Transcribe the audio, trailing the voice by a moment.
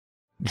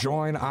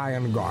Join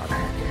Ian Garlic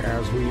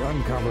as we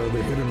uncover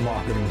the hidden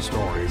marketing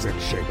stories that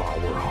shape our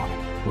world,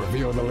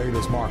 reveal the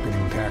latest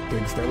marketing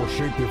tactics that will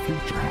shape your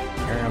future,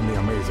 and the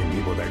amazing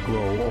people that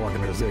grow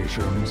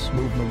organizations,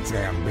 movements,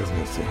 and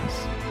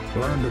businesses.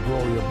 Learn to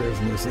grow your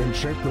business and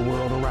shape the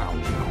world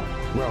around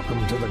you.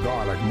 Welcome to the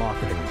Garlic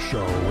Marketing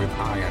Show with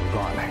Ian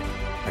Garlic.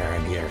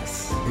 And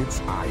yes, it's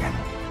Ian,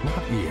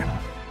 not Ian.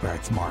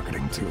 That's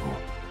marketing too.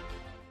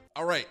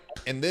 All right,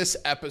 in this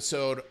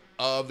episode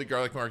of the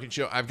Garlic Marketing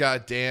Show, I've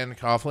got Dan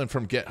Coughlin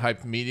from Get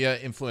Hyped Media,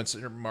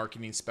 influencer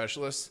marketing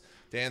specialist.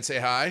 Dan, say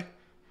hi.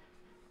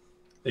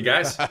 Hey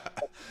guys.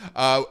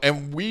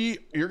 And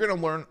you're going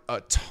to learn a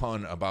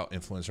ton about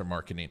influencer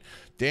marketing.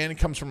 Dan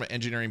comes from an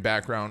engineering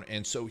background,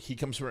 and so he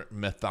comes from it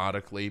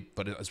methodically,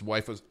 but his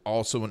wife was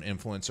also an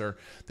influencer.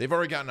 They've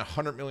already gotten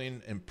 100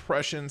 million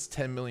impressions,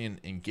 10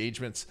 million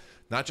engagements,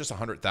 not just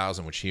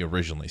 100,000, which he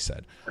originally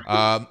said.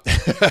 Asking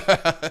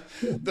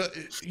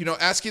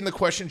the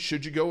question,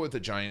 should you go with a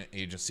giant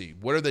agency?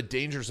 What are the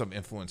dangers of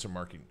influencer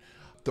marketing?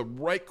 The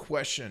right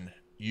question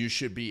you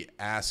should be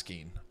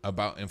asking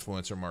about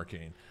influencer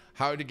marketing: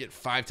 how to get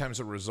 5 times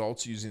the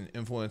results using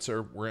an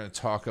influencer. We're going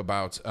to talk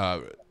about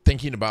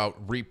thinking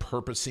about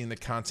repurposing the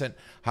content,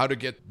 how to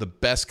get the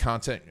best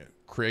content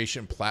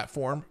creation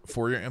platform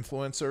for your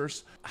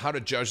influencers, how to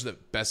judge the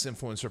best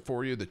influencer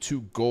for you, the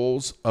 2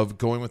 goals of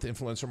going with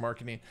influencer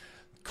marketing,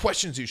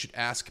 questions you should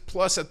ask.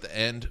 Plus, at the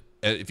end,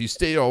 if you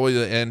stay all the way to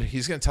the end,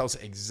 he's going to tell us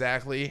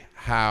exactly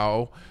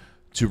how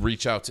to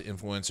reach out to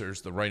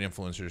influencers, the right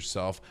influencers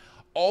yourself.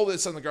 All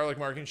this on the Garlic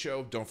Marketing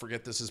Show. Don't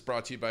forget, this is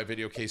brought to you by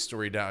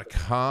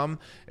VideoCaseStory.com.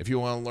 If you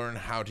want to learn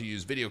how to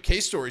use video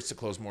case stories to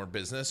close more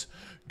business,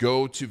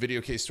 go to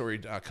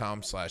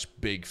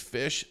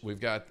VideoCaseStory.com/bigfish. We've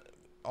got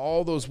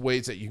all those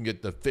ways that you can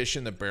get the fish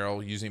in the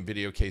barrel using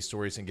video case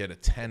stories and get a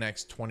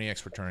 10x,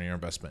 20x return on your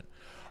investment.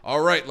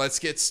 All right, let's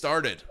get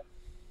started.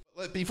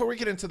 Before we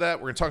get into that,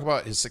 we're going to talk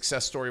about his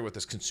success story with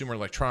this consumer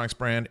electronics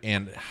brand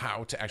and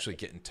how to actually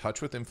get in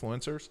touch with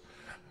influencers.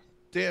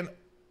 Dan,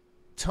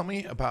 tell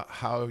me about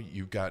how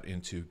you got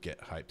into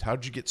Get Hyped. How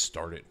did you get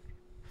started?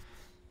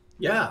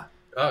 Yeah,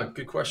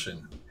 good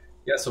question.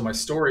 Yeah, so my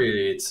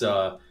story, it's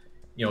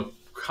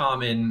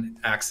common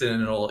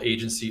accidental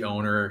agency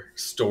owner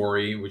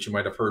story, which you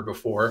might have heard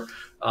before.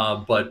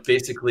 But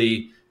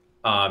basically,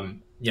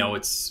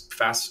 it's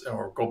fast,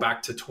 or go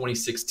back to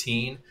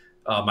 2016.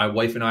 My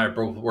wife and I are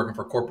both working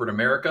for corporate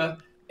America.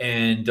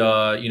 And,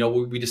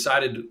 we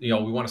decided, we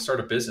want to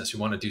start a business. We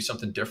want to do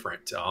something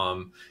different,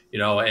 and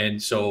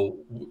so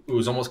it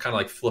was almost kind of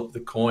like flip the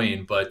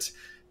coin. But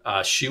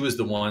she was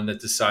the one that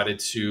decided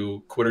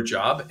to quit her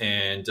job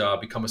and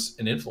become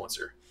an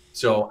influencer.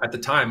 So at the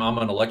time, I'm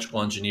an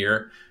electrical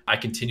engineer. I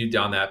continued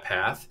down that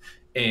path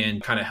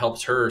and kind of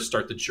helped her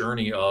start the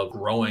journey of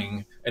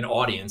growing an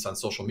audience on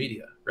social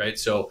media, right?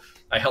 So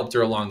I helped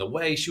her along the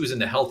way. She was in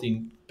the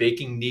healthy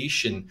baking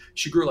niche, and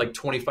she grew like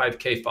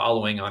 25K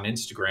following on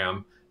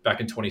Instagram back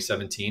in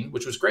 2017,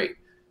 which was great.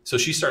 So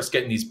she starts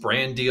getting these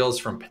brand deals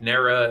from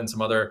Panera and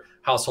some other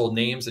household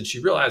names. And she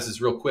realizes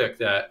real quick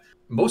that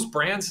most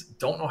brands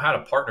don't know how to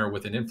partner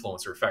with an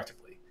influencer effectively.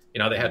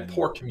 They had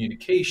poor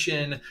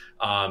communication.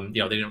 They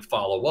didn't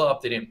follow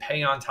up. They didn't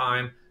pay on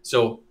time.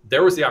 So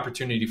there was the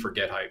opportunity for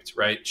Get Hyped,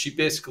 right? She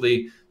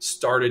basically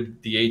started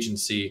the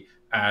agency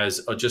as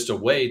just a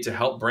way to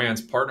help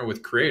brands partner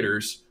with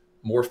creators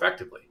more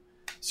effectively.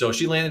 So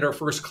she landed her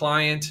first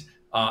client,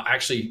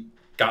 actually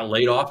got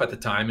laid off at the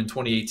time in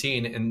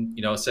 2018,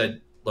 and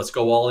said, let's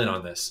go all in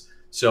on this.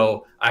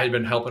 So I had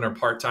been helping her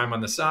part-time on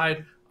the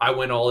side. I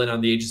went all in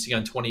on the agency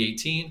on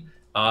 2018.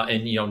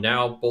 And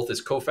now both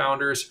as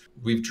co-founders,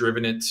 we've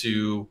driven it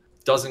to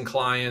dozen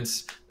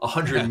clients,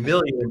 100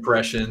 million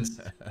impressions,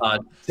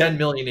 10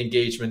 million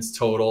engagements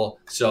total.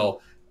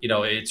 So,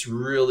 it's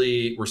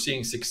really, we're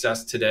seeing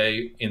success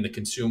today in the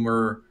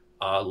consumer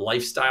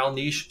lifestyle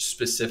niche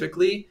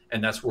specifically,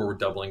 and that's where we're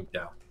doubling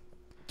down.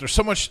 There's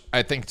so much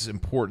I think it's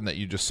important that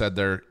you just said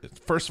there.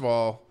 First of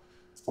all,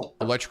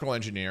 electrical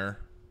engineer.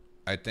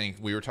 I think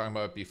we were talking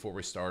about it before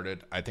we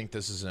started. I think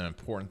this is an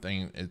important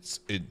thing.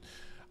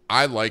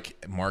 I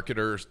like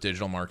marketers,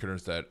 digital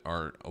marketers that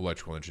are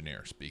electrical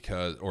engineers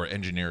or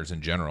engineers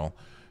in general,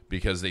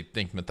 because they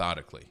think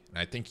methodically. And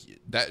I think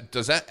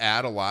does that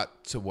add a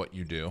lot to what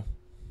you do?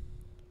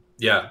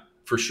 Yeah,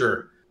 for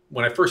sure.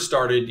 When I first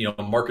started,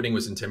 marketing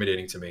was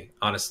intimidating to me,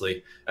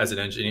 honestly, as an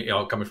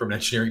engineer, coming from an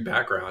engineering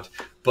background.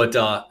 But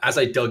as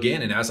I dug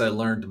in and as I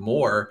learned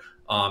more,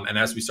 and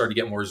as we started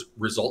to get more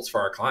results for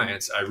our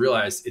clients, I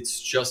realized it's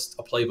just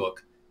a playbook,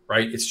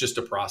 right? It's just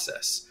a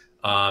process.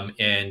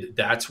 And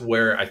that's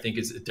where I think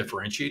is a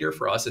differentiator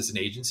for us as an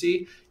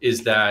agency,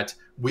 is that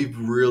we've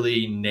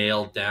really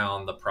nailed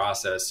down the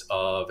process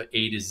of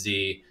A to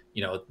Z.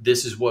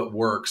 This is what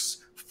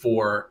works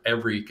for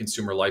every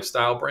consumer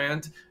lifestyle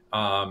brand.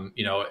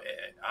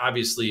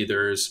 Obviously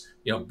there's,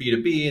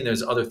 B2B and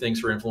there's other things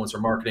for influencer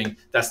marketing.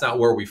 That's not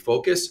where we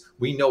focus.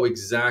 We know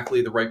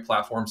exactly the right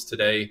platforms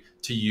today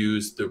to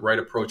use, the right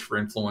approach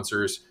for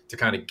influencers to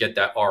kind of get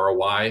that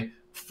ROI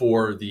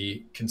for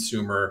the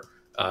consumer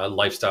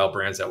lifestyle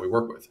brands that we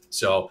work with.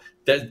 So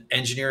that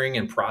engineering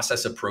and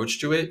process approach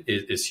to it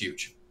is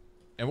huge.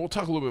 And we'll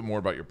talk a little bit more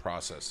about your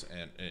process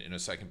in a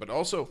second, but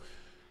also,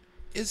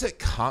 is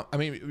it I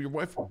mean, your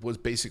wife was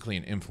basically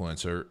an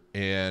influencer,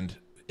 and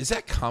is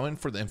that common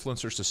for the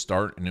influencers to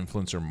start an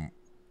influencer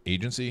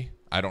agency?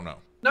 I don't know.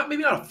 Maybe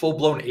not a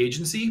full-blown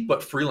agency,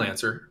 but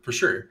freelancer for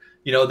sure.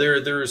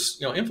 There's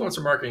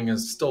influencer marketing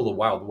is still the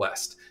Wild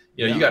West.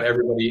 You got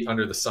everybody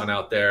under the sun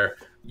out there.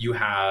 You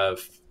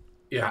have,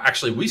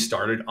 actually we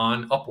started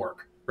on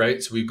Upwork,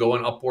 right? So we go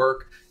on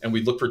Upwork and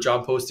we look for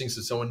job postings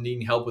of someone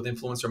needing help with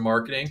influencer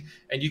marketing.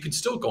 And you can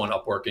still go on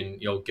Upwork and,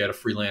 get a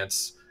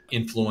freelance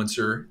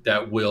influencer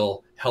that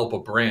will help a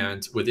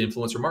brand with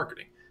influencer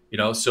marketing.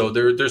 So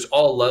there's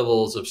all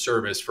levels of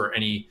service for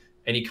any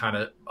kind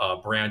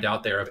of brand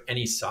out there of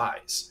any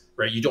size,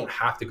 right? You don't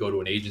have to go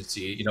to an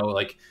agency,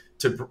 like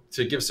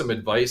to give some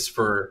advice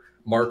for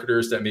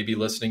marketers that may be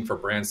listening for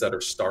brands that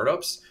are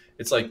startups.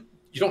 It's like,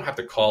 you don't have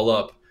to call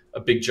up a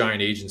big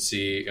giant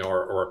agency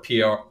or a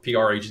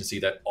PR agency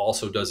that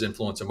also does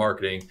influencer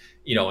marketing,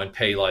 and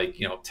pay like,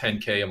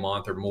 $10K a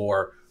month or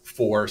more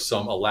for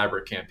some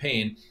elaborate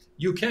campaign.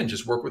 You can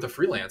just work with a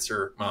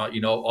freelancer,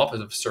 off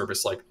of a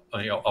service like,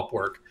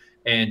 Upwork,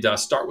 and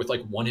start with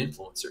like one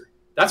influencer.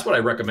 That's what I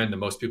recommend to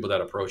most people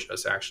that approach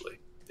us, actually,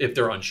 if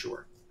they're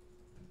unsure.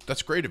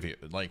 That's great of you.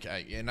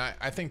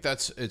 I think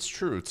it's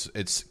true.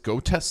 It's go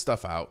test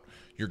stuff out.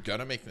 You're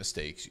gonna make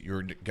mistakes.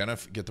 You're gonna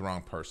get the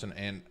wrong person,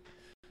 and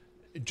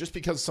just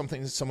because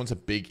someone's a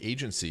big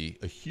agency,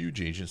 a huge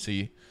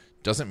agency,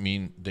 doesn't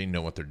mean they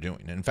know what they're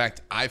doing. In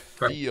fact, I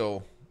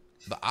feel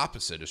the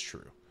opposite is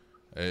true.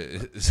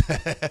 A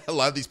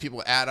lot of these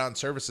people add on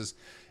services,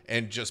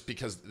 and just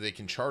because they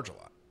can charge a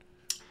lot.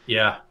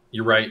 Yeah,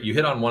 you're right. You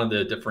hit on one of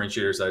the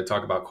differentiators that I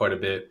talk about quite a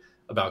bit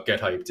about Get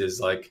Hyped is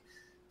like,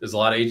 there's a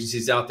lot of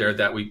agencies out there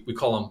that we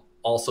call them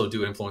also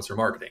do influencer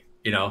marketing.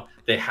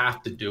 They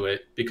have to do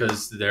it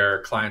because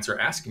their clients are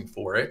asking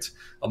for it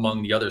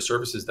among the other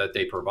services that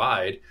they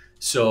provide.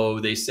 So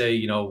they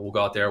say, we'll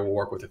go out there, we'll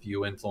work with a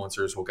few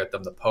influencers, we'll get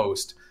them to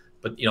post.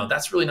 But,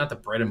 that's really not the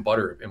bread and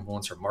butter of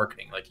influencer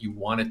marketing. Like, you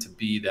want it to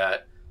be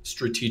that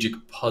strategic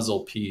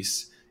puzzle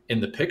piece in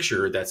the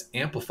picture that's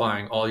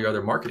amplifying all your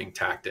other marketing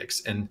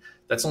tactics. And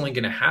that's only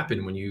going to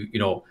happen when you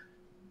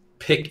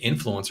pick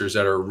influencers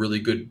that are a really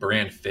good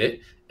brand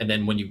fit. And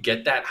then when you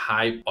get that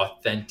high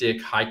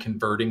authentic, high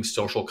converting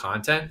social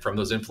content from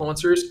those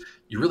influencers,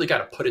 you really got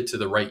to put it to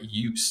the right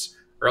use,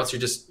 or else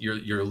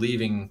you're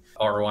leaving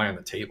ROI on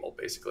the table,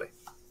 basically.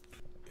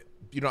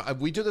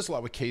 We do this a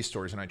lot with case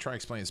stories, and I try to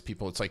explain this to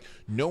people. It's like,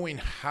 knowing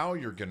how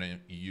you're going to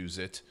use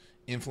it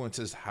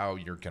influences how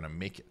you're going to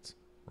make it,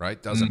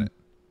 right? Doesn't it?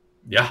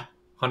 Yeah,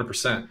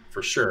 100%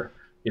 for sure.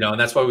 And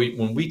that's why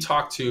when we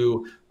talk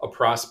to a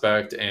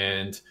prospect,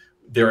 and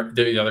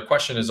the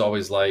question is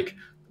always like,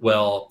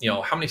 well,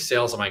 how many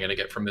sales am I going to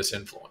get from this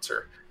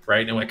influencer,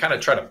 right? And we kind of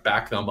try to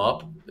back them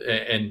up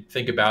and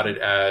think about it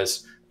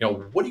as,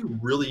 what do you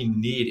really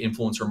need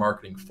influencer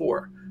marketing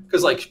for?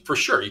 Because, like, for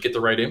sure, you get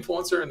the right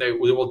influencer and they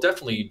will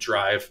definitely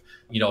drive,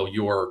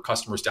 your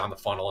customers down the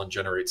funnel and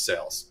generate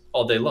sales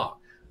all day long.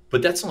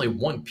 But that's only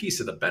one piece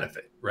of the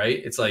benefit,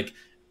 right? It's like,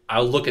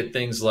 I'll look at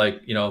things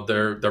like,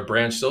 their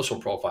brand social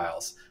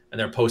profiles, and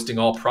they're posting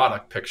all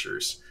product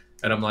pictures.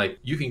 And I'm like,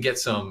 you can get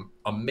some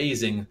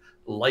amazing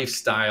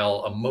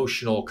lifestyle,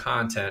 emotional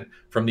content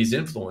from these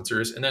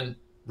influencers, and then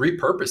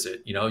repurpose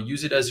it,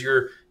 use it as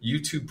your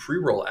YouTube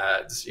pre-roll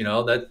ads,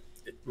 that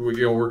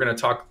we're going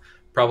to talk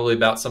probably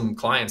about some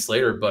clients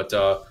later, but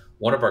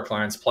one of our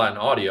clients, Platin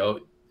Audio,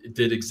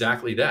 did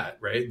exactly that,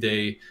 right?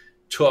 They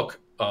took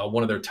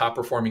one of their top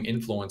performing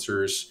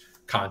influencers'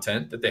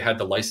 content that they had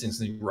the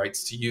licensing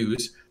rights to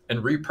use and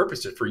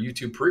repurposed it for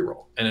YouTube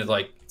pre-roll. And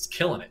it's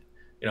killing it.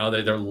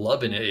 They're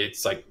loving it.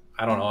 It's like,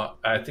 I don't know.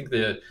 I think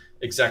the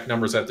exact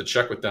numbers I have to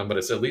check with them, but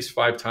it's at least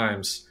 5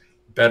 times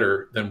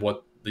better than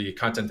what the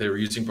content they were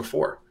using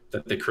before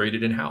that they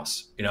created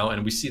in-house,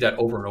 and we see that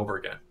over and over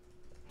again.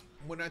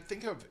 When I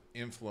think of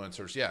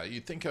influencers, you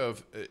think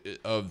of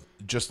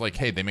just like,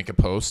 hey, they make a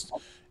post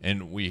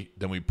and we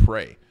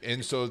pray.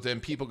 And so then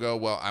people go,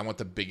 well, I want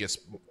the biggest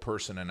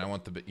person, and I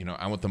want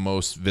the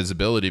most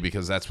visibility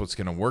because that's what's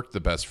going to work the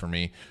best for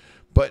me.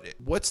 But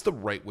what's the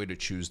right way to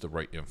choose the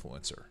right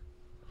influencer?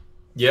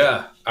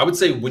 Yeah, I would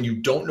say when you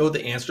don't know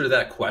the answer to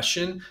that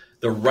question,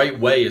 the right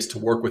way is to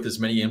work with as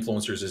many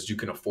influencers as you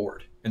can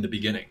afford in the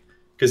beginning,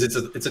 because it's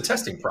a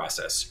testing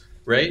process,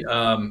 right?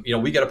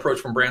 We get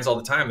approached from brands all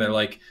the time. They're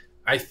like,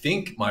 I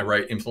think my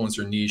right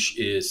influencer niche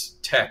is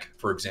tech,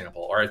 for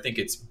example, or I think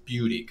it's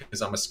beauty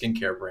because I'm a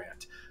skincare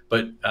brand,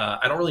 but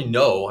I don't really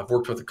know. I've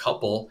worked with a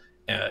couple,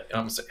 and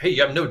I'm saying, hey,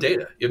 you have no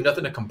data, you have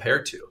nothing to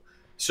compare to.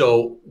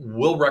 So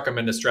we'll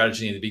recommend a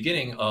strategy in the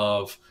beginning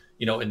of,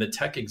 in the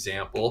tech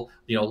example,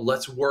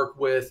 let's work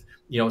with,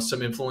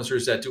 some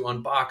influencers that do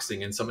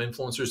unboxing, and some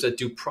influencers that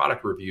do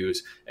product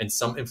reviews, and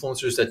some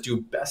influencers that do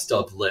best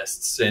of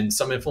lists, and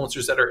some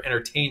influencers that are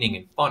entertaining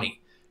and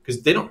funny,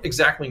 because they don't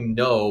exactly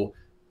know,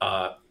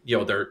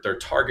 their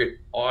target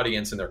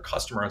audience and their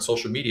customer on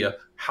social media,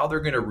 how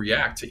they're going to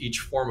react to each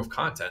form of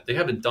content. They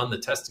haven't done the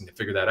testing to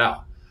figure that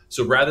out.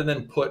 So rather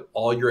than put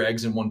all your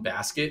eggs in one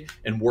basket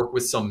and work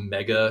with some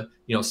mega,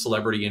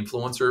 celebrity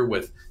influencer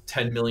with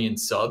 10 million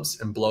subs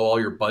and blow all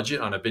your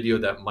budget on a video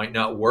that might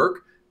not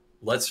work,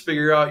 let's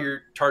figure out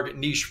your target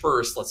niche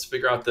first. Let's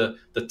figure out the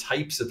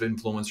types of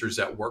influencers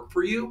that work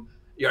for you,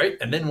 right?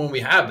 And then when we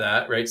have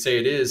that, right, say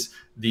it is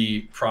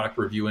the product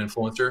review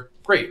influencer,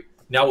 great.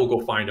 Now we'll go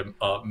find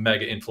a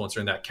mega influencer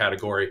in that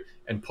category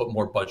and put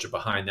more budget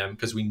behind them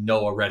because we know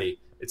already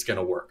it's going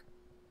to work.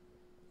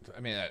 I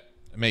mean, that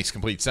makes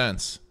complete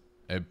sense.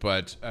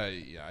 But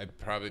I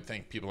probably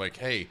think people like,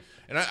 hey,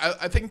 and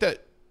I think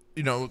that,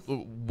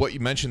 what you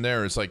mentioned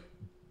there is like,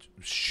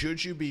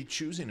 should you be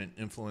choosing an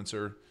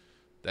influencer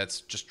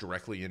that's just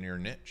directly in your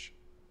niche?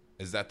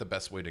 Is that the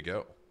best way to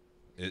go?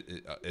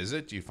 Is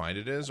it? Do you find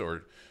it is?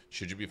 Or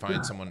should you be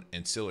finding someone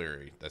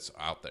ancillary that's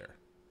out there?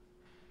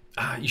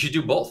 You should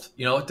do both.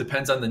 It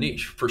depends on the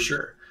niche for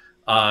sure.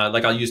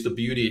 Like I'll use the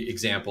beauty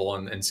example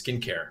and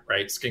skincare,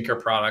 right?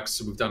 Skincare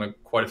products. We've done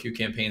quite a few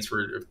campaigns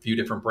for a few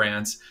different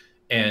brands,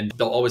 and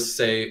they'll always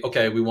say,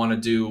 okay, we want to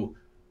do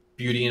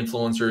beauty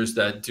influencers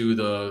that do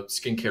the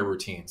skincare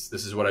routines.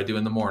 This is what I do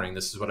in the morning.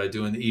 This is what I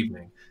do in the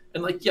evening.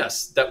 And like,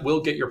 yes, that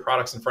will get your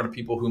products in front of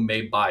people who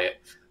may buy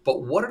it.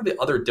 But what are the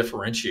other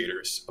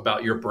differentiators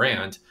about your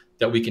brand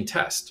that we can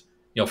test?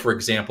 For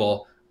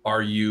example,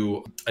 are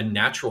you a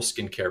natural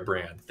skincare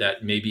brand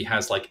that maybe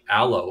has like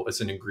aloe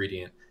as an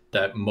ingredient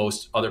that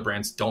most other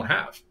brands don't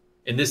have?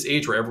 In this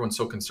age where everyone's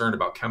so concerned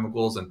about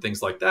chemicals and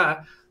things like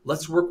that,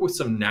 let's work with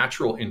some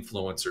natural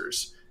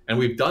influencers. And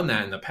we've done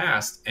that in the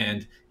past.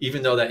 And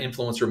even though that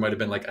influencer might have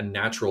been like a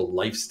natural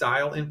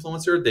lifestyle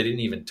influencer, they didn't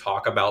even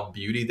talk about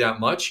beauty that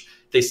much.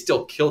 They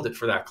still killed it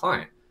for that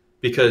client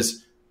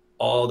because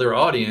all their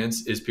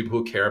audience is people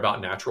who care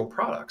about natural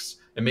products.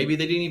 And maybe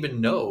they didn't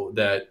even know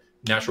that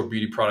natural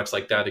beauty products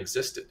like that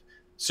existed.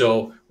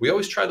 So we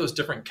always try those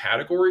different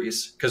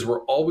categories because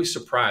we're always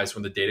surprised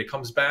when the data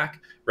comes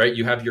back, right?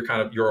 You have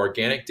your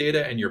organic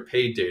data and your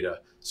paid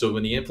data. So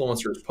when the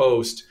influencers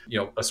post,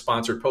 a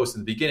sponsored post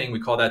in the beginning, we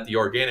call that the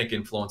organic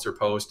influencer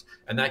post.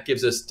 And that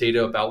gives us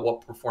data about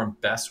what performed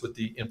best with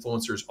the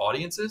influencers'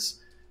 audiences.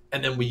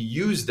 And then we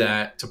use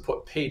that to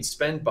put paid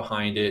spend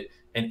behind it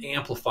and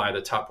amplify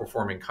the top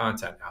performing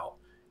content out.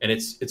 And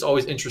it's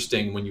always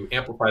interesting when you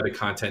amplify the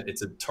content,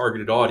 it's a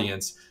targeted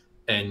audience,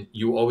 and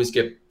you always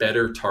get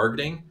better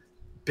targeting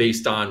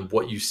based on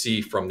what you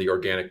see from the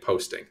organic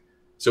posting.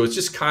 So it's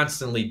just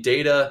constantly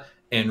data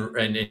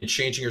and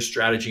changing your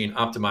strategy and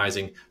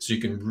optimizing so you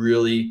can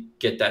really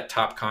get that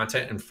top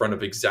content in front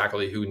of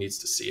exactly who needs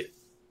to see it.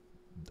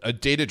 A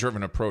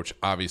data-driven approach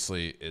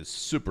obviously is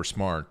super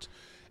smart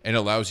and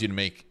allows you to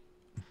make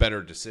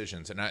better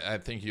decisions. And I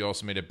think you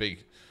also made a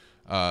big,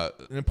 an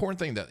important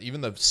thing that even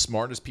the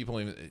smartest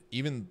people,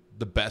 even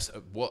the best,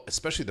 well,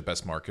 especially the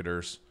best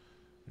marketers,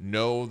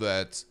 know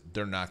that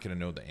they're not going to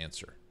know the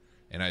answer.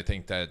 And I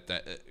think that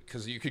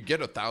because you could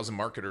get 1,000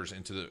 marketers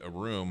into a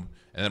room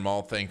and them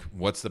all think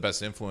what's the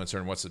best influencer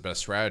and what's the best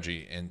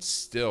strategy, and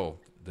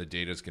still the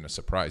data is going to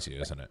surprise you,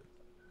 isn't it?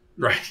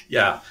 Right.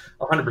 Yeah,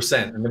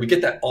 100%. And we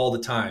get that all the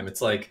time.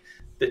 It's like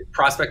the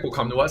prospect will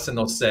come to us and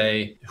they'll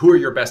say, who are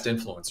your best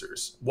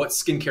influencers? What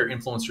skincare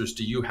influencers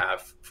do you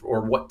have?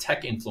 Or what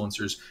tech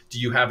influencers do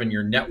you have in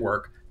your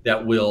network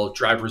that will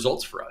drive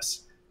results for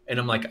us? And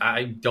I'm like,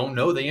 I don't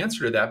know the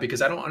answer to that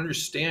because I don't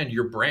understand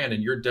your brand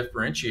and your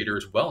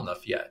differentiators well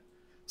enough yet.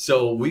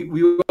 So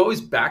we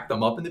always back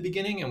them up in the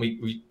beginning, and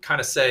we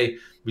kind of say,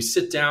 we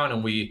sit down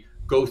and we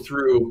go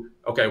through,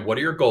 okay, what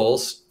are your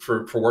goals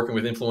for working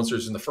with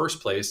influencers in the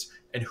first place?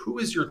 And who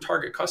is your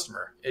target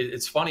customer?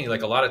 It's funny,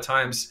 like a lot of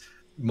times,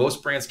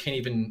 most brands can't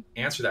even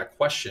answer that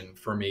question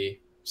for me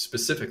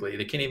specifically.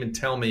 They can't even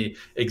tell me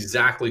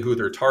exactly who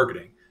they're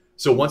targeting.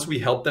 So once we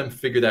help them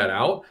figure that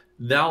out,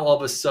 now all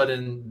of a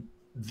sudden,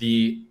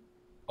 the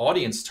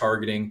audience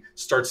targeting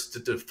starts to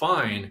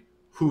define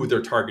who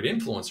their target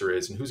influencer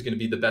is and who's going to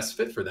be the best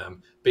fit for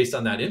them based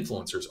on that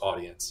influencer's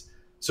audience.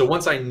 So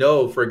once I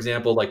know, for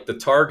example, like the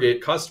target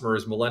customer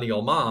is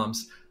millennial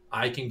moms,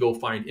 I can go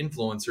find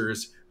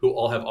influencers who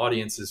all have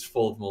audiences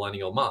full of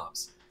millennial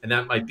moms. And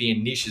that might be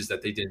in niches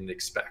that they didn't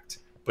expect,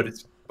 but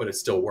it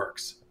still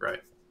works,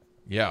 right?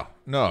 Yeah.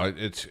 No,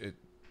 it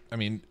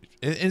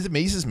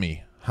amazes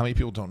me how many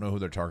people don't know who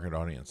their target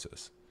audience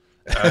is.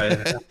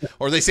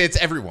 Or they say it's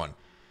everyone.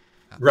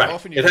 Right. How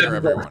often you hear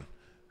everyone?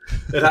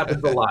 It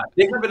happens a lot.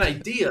 They have an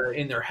idea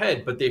in their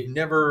head, but they've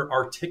never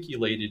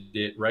articulated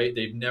it, right?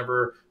 They've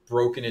never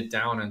broken it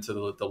down into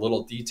the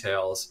little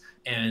details.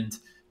 And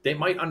they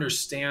might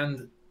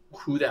understand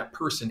who that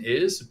person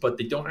is, but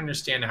they don't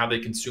understand how they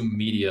consume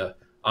media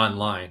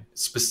online,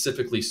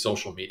 specifically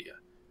social media,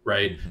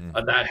 right?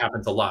 Mm-hmm. That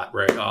happens a lot,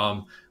 right?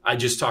 I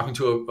just talking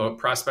to a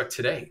prospect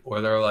today where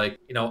they're like,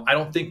 I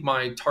don't think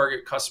my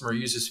target customer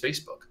uses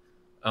Facebook.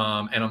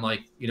 And I'm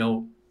like,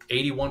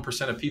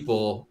 81% of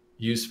people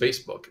use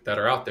Facebook that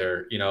are out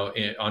there,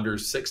 under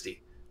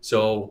 60.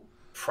 So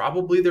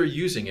probably they're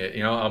using it.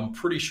 I'm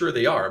pretty sure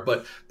they are,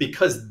 but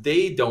because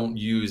they don't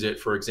use it,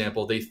 for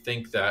example, they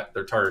think that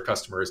their target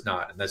customer is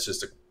not, and that's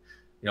just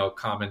a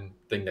common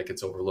thing that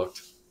gets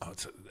overlooked. Oh,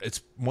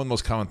 it's one of the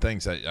most common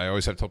things that I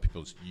always have to tell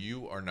people is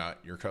you are not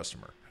your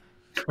customer.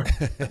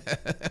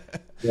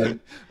 Right.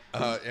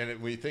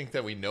 And we think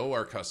that we know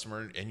our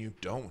customer, and you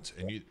don't.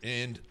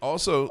 And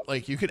also,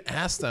 like, you could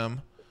ask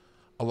them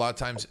a lot of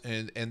times,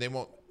 and they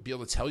won't be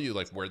able to tell you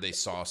like where they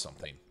saw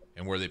something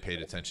and where they paid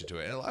attention to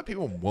it. And a lot of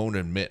people won't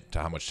admit to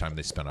how much time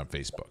they spend on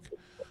Facebook.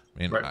 I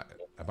mean, Right.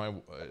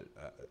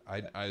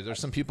 there's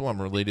some people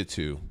I'm related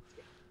to.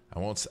 I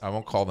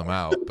won't call them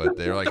out, but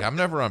they're like, I'm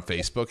never on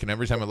Facebook, and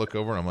every time I look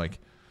over, I'm like,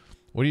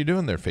 what are you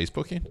doing there,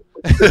 Facebooking?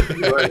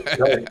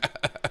 Right.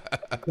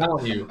 I'm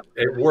telling you,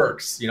 it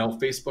works.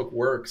 Facebook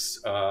works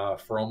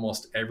for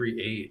almost every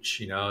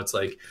age. It's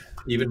like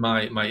even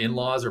my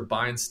in-laws are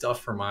buying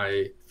stuff for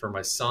my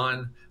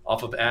son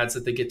off of ads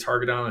that they get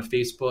targeted on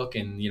Facebook,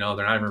 and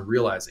they're not even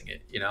realizing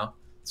it.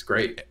 It's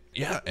great.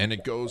 Yeah, and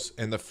it goes,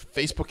 and the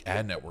Facebook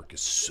ad network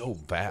is so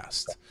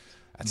vast.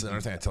 That's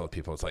another thing I tell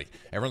people. It's like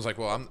everyone's like,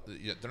 well,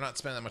 they're not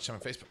spending that much time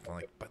on Facebook. I'm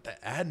like, but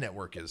the ad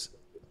network is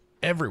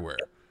everywhere.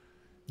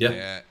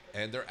 Yeah.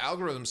 And their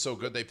algorithm's so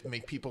good, they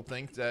make people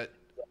think that,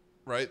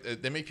 right?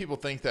 They make people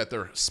think that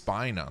they're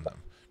spying on them.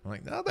 I'm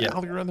like, no, the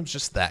algorithm's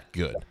just that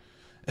good.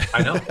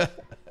 I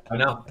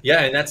know.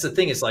 Yeah, and that's the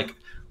thing. Is like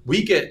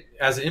we get,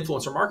 as an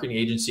influencer marketing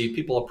agency,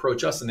 people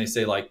approach us and they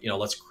say like,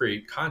 let's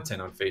create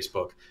content on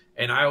Facebook.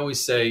 And I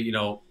always say,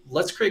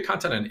 let's create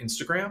content on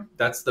Instagram.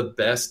 That's the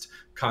best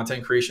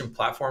content creation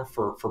platform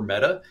for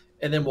Meta.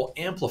 And then we'll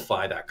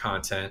amplify that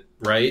content,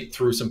 right,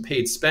 through some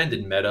paid spend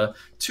in Meta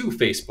to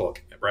Facebook,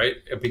 right?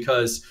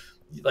 Because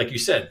like you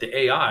said, the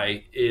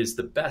AI is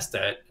the best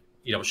at,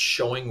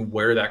 showing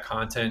where that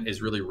content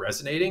is really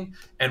resonating.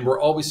 And we're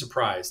always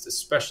surprised,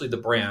 especially the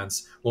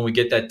brands, when we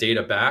get that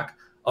data back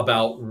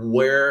about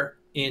where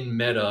in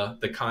Meta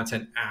the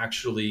content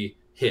actually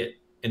hit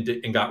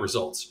and got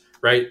results,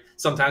 right?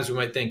 Sometimes we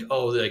might think,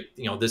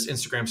 this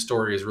Instagram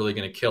story is really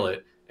going to kill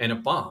it, and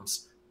it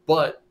bombs.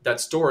 But that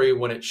story,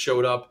 when it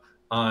showed up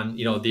on,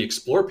 the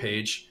Explore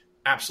page,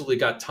 absolutely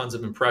got tons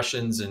of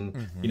impressions and,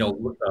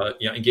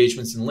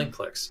 engagements and link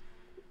clicks.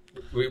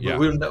 We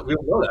don't know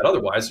that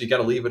otherwise. You got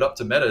to leave it up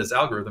to Meta's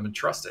algorithm and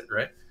trust it,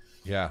 right?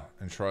 Yeah,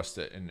 and trust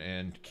it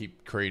and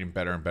keep creating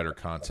better and better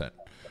content.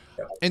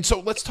 Yeah. And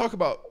so let's talk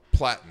about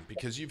Platen,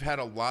 because you've had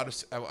a lot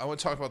of, I want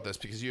to talk about this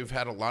because you've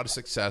had a lot of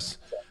success,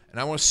 and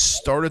I want to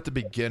start at the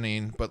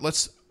beginning, but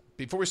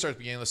before we start at the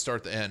beginning, let's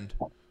start at the end.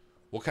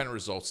 What kind of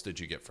results did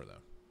you get for them?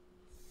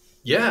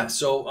 Yeah,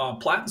 so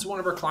Platen's one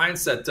of our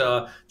clients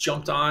that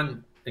jumped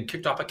on and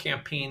kicked off a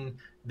campaign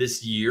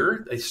this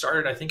year. They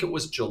started, I think it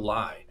was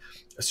July.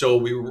 So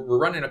we were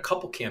running a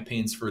couple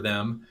campaigns for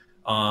them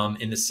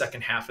in the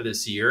second half of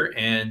this year.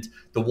 And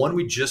the one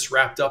we just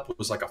wrapped up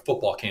was like a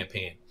football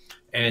campaign.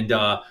 And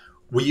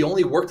we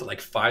only worked with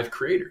like 5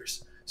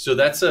 creators. So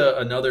that's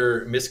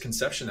another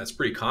misconception that's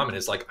pretty common,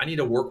 is like, I need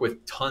to work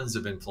with tons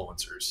of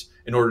influencers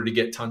in order to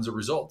get tons of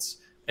results.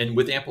 And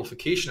with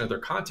amplification of their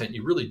content,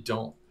 you really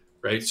don't,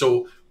 right?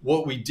 So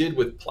what we did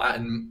with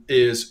Platen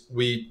is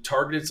we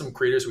targeted some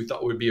creators we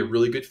thought would be a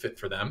really good fit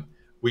for them.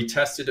 We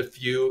tested a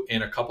few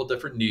in a couple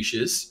different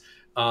niches.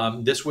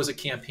 This was a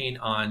campaign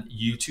on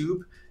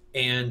YouTube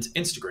and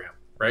Instagram,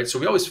 right? So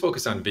we always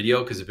focus on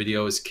video because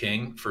video is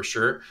king for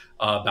sure,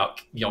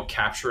 about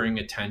capturing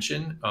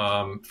attention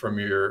from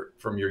your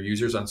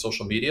users on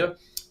social media.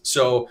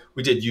 So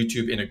we did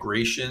YouTube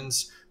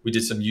integrations. We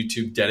did some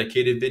YouTube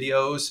dedicated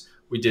videos.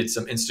 We did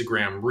some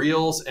Instagram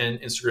Reels and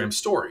Instagram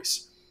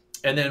Stories.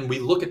 And then we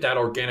look at that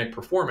organic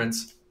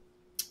performance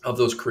of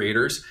those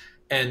creators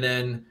and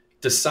then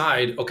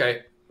decide,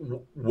 okay,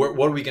 what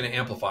are we going to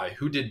amplify?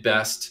 Who did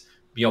best,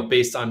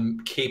 based on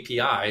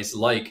KPIs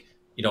like,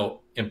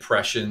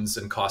 impressions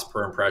and cost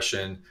per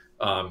impression,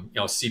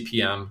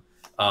 CPM.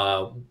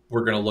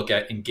 We're going to look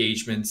at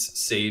engagements,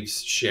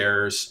 saves,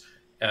 shares,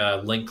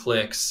 link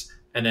clicks,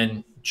 and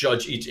then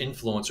judge each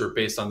influencer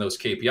based on those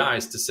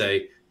KPIs to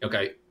say,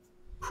 okay,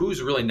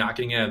 who's really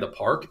knocking it out of the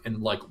park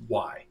and like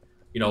why?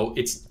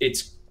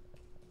 It's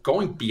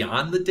going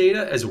beyond the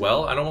data as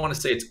well. I don't want to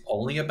say it's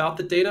only about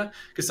the data,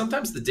 because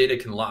sometimes the data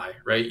can lie,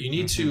 right? You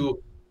need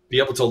to be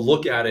able to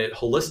look at it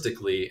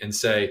holistically and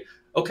say,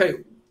 okay,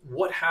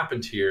 what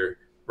happened here,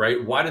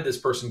 right? Why did this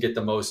person get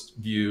the most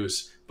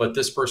views, but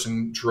this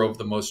person drove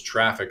the most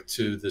traffic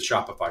to the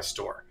Shopify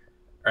store,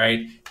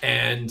 right?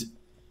 And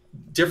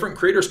different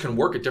creators can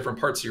work at different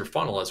parts of your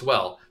funnel as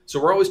well.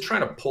 So we're always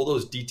trying to pull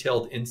those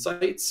detailed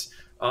insights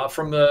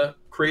from the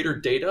creator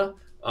data,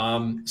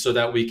 so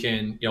that we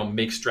can,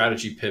 make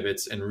strategy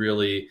pivots and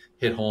really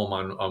hit home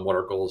on what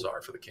our goals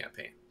are for the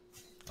campaign.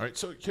 All right,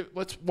 so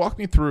let's walk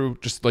me through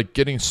just like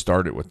getting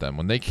started with them.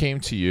 When they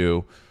came to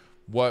you,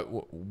 what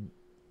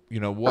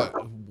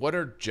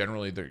are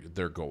generally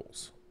their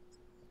goals?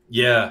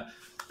 Yeah,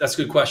 that's a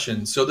good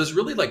question. So there's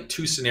really like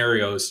 2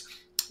 scenarios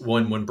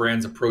when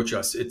brands approach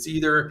us. It's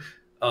either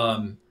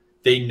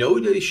they know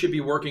they should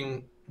be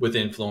working with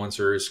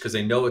influencers because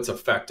they know it's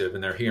effective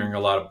and they're hearing a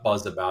lot of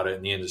buzz about it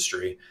in the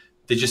industry.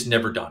 They just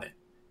never done it.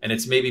 And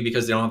it's maybe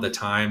because they don't have the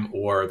time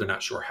or they're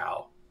not sure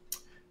how.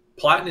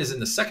 Platen is in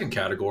the second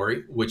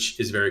category, which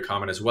is very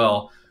common as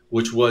well,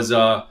 which was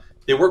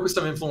they worked with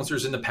some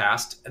influencers in the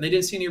past and they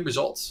didn't see any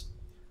results.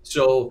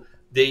 So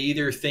they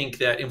either think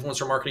that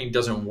influencer marketing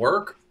doesn't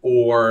work,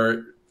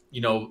 or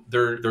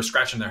they're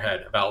scratching their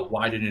head about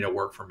why didn't it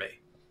work for me.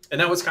 And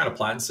that was kind of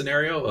Platen's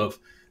scenario of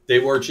they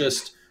were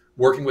just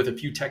working with a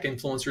few tech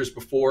influencers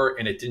before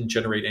and it didn't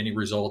generate any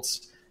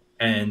results.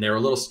 And they were a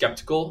little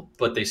skeptical,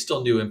 but they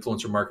still knew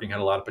influencer marketing had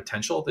a lot of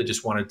potential. They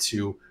just wanted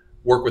to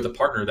work with a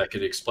partner that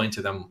could explain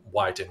to them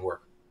why it didn't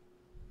work.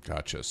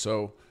 Gotcha.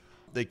 So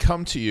they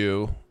come to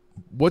you.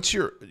 What's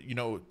your,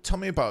 tell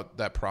me about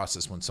that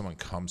process when someone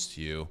comes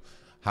to you.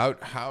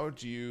 How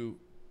do you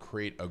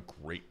create a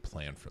great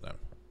plan for them?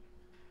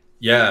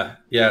 Yeah.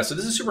 So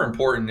this is super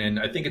important. And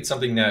I think it's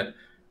something that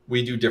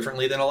we do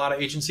differently than a lot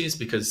of agencies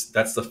because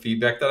that's the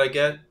feedback that I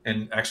get.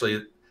 And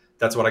actually,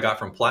 that's what I got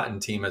from Platen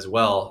team as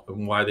well,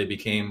 and why they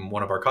became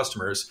one of our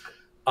customers.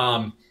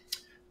 A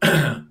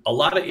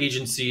lot of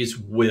agencies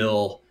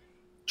will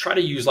try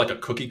to use like a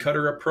cookie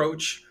cutter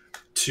approach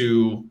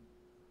to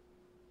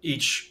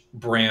each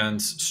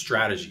brand's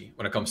strategy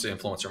when it comes to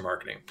influencer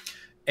marketing.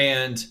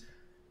 And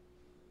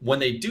when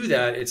they do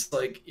that, it's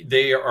like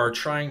they are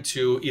trying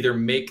to either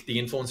make the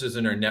influencers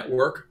in their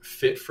network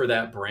fit for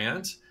that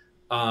brand,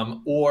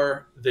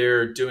 or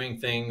they're doing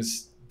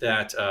things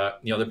that,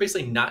 they're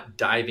basically not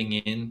diving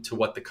into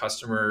what the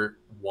customer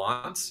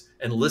wants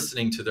and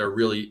listening to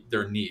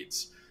their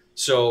needs.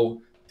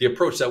 So the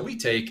approach that we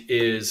take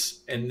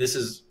is, and this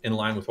is in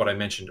line with what I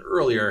mentioned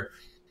earlier,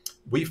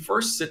 we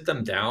first sit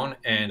them down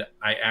and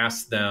I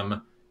ask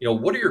them,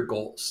 what are your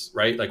goals,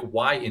 right? Like,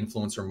 why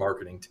influencer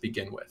marketing to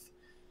begin with?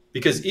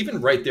 Because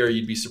even right there,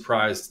 you'd be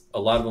surprised. A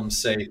lot of them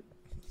say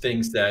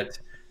things that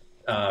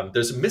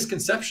there's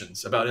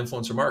misconceptions about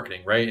influencer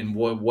marketing, right? And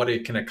what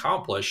it can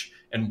accomplish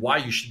and why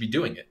you should be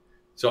doing it.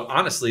 So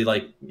honestly,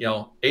 8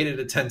 out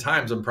of 10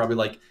 times, I'm probably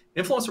like,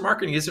 influencer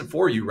marketing isn't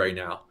for you right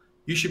now.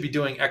 You should be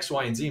doing X,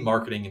 Y, and Z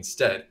marketing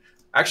instead.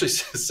 I actually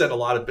sent a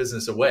lot of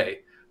business away.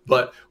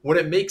 But when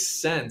it makes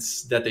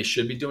sense that they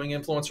should be doing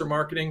influencer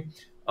marketing,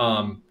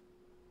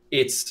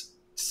 it's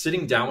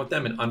sitting down with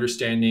them and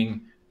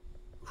understanding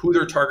who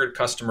their target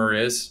customer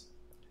is,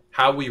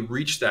 how we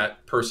reach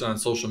that person on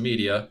social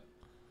media,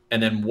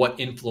 and then what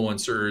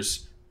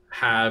influencers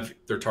have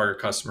their target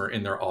customer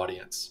in their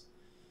audience.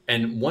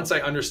 And once I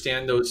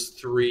understand those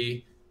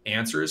three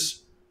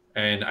answers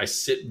and I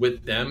sit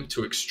with them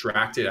to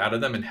extract it out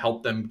of them and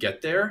help them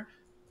get there,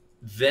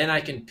 then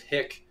I can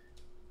pick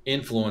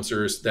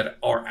influencers that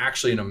are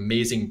actually an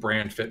amazing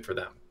brand fit for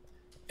them.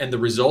 And the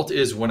result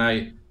is when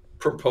I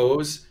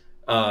propose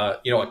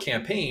a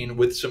campaign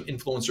with some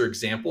influencer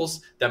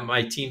examples that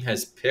my team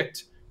has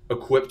picked,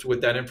 equipped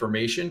with that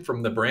information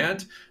from the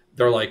brand,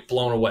 they're like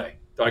blown away.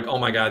 They're like, oh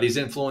my God, these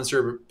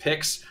influencer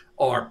picks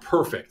are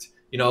perfect.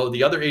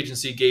 The other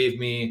agency gave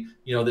me,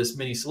 this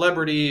mini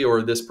celebrity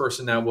or this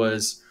person that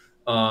was,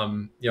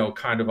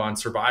 kind of on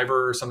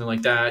Survivor or something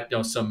like that,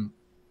 some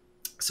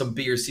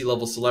B or C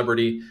level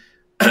celebrity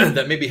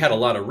that maybe had a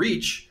lot of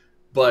reach,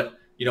 but,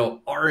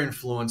 our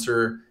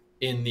influencer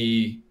in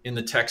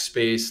the tech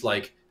space,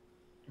 like,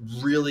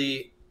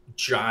 really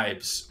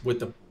jives with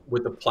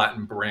the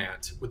Platen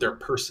brand, with their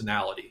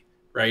personality,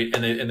 right?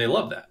 And they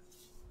love that.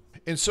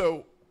 And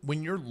so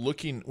when you were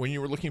looking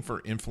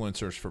for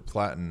influencers for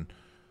Platen,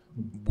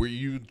 were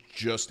you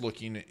just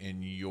looking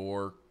in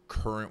your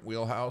current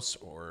wheelhouse,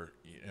 or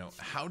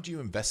how do you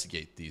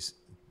investigate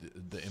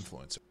the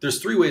influencer?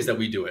 There's 3 ways that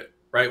we do it,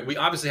 right? We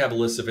obviously have a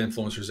list of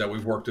influencers that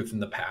we've worked with in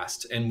the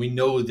past, and we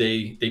know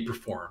they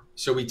perform.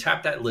 So we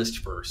tap that list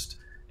first.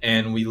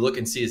 And we look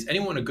and see, is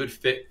anyone a good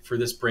fit for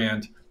this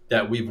brand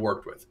that we've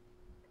worked with?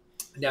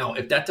 Now,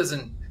 if that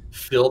doesn't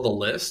fill the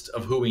list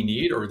of who we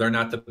need, or they're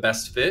not the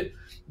best fit,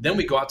 then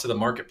we go out to the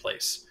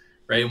marketplace,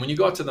 right? And when you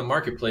go out to the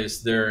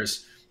marketplace,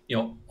 there's,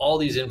 all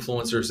these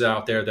influencers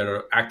out there that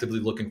are actively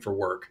looking for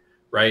work,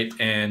 right?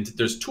 And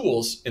there's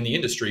tools in the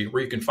industry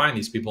where you can find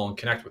these people and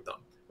connect with them,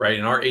 right?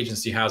 And our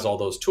agency has all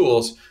those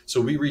tools. So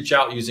we reach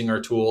out using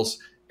our tools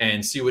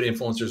and see what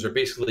influencers are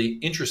basically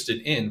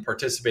interested in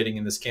participating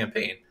in this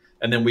campaign.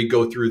 And then we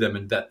go through them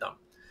and vet them.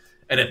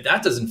 And if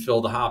that doesn't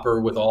fill the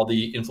hopper with all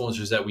the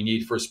influencers that we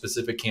need for a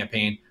specific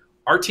campaign,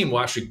 our team will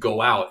actually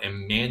go out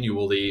and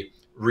manually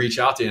reach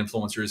out to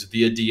influencers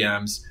via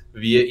DMs,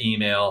 via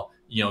email,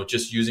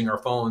 just using our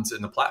phones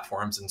and the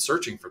platforms and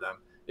searching for them,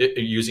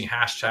 using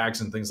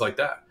hashtags and things like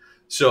that.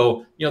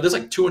 So, there's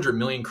like 200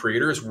 million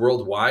creators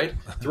worldwide.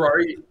 Through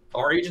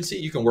our agency,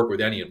 you can work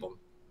with any of them.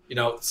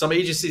 Some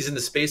agencies in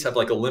the space have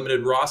like a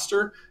limited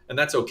roster, and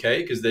that's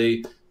okay because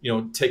they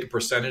take a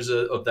percentage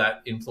of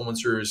that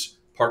influencer's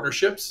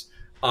partnerships.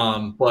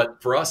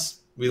 But for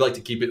us, we like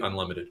to keep it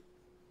unlimited.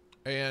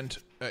 And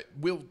I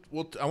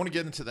want to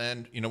get into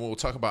then, we'll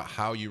talk about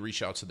how you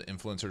reach out to the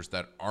influencers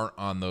that aren't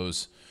on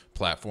those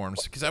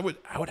platforms. Because I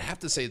would have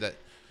to say that,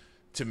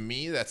 to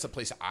me, that's the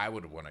place I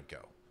would want to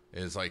go.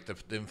 is like the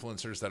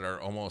influencers that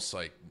are almost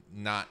like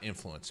not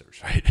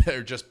influencers, right?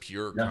 They're just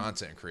pure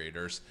content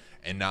creators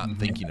and not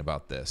thinking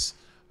about this.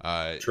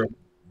 True.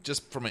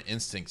 Just from an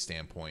instinct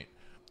standpoint.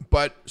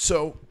 But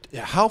so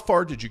how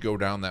far did you go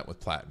down that with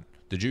Platen?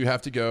 Did you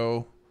have to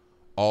go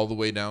all the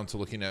way down to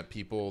looking at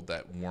people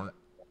that weren't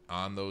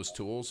on those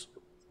tools?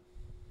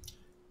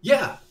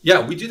 Yeah,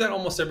 we do that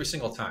almost every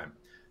single time.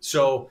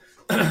 So,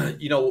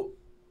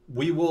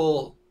 we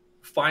will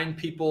find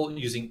people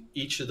using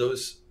each of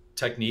those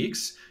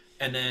techniques,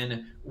 and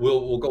then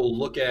we'll go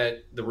look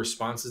at the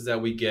responses that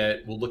we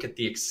get. We'll look at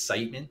the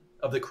excitement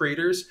of the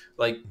creators.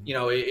 Like,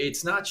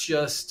 it's not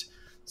just,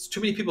 too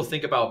many people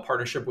think about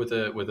partnership with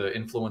an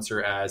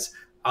influencer as,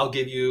 I'll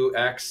give you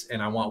X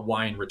and I want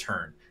Y in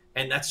return.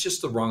 And that's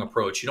just the wrong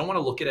approach. You don't want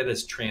to look at it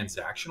as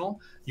transactional.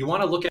 You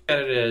want to look at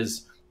it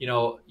as,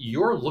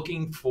 you're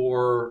looking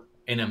for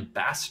an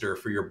ambassador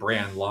for your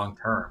brand long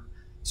term.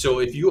 So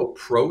if you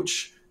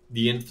approach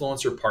the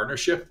influencer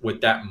partnership with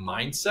that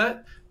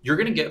mindset, you're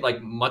going to get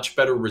like much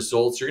better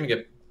results. You're going to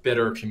get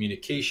better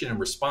communication and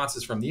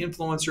responses from the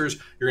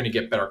influencers. You're going to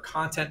get better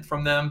content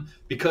from them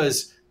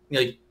because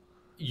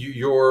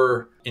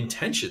your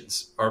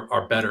intentions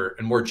are better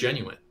and more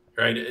genuine.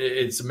 Right.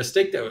 It's a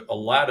mistake that a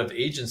lot of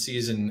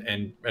agencies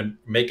and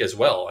make as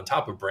well on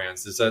top of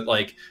brands is that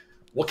like,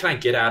 what can I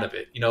get out of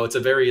it? It's a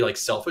very like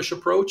selfish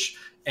approach,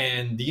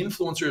 and the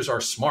influencers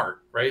are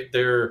smart, right?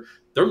 They're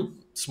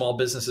small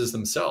businesses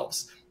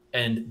themselves,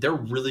 and they're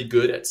really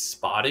good at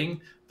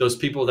spotting those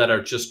people that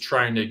are just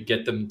trying to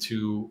get them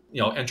to,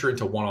 enter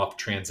into one-off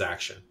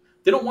transaction.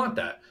 They don't want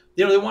that.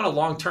 They want a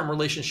long-term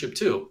relationship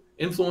too.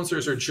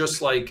 Influencers are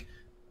just like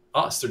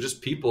us. They're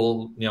just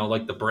people,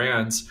 like the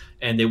brands,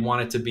 and they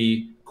want it to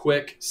be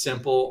quick,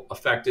 simple,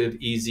 effective,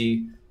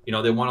 easy.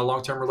 They want a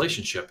long-term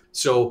relationship.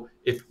 So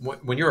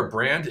when you're a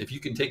brand, if you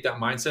can take that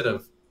mindset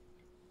of,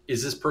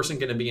 is this person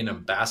going to be an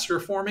ambassador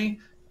for me?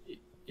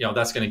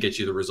 That's going to get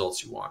you the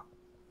results you want.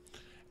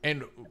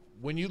 And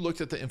when you looked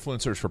at the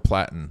influencers for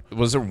Platen,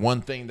 was there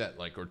one thing that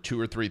or two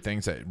or three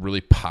things that really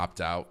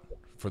popped out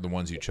for the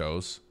ones you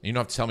chose? You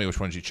don't have to tell me which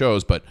ones you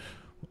chose, but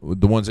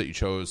the ones that you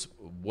chose,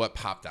 what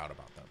popped out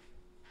about them?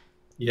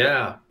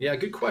 Yeah,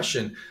 good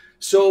question.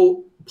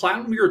 So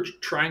Platen, we were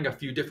trying a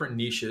few different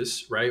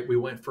niches, right? We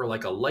went for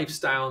like a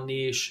lifestyle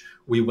niche.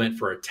 We went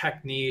for a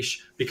tech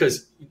niche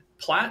because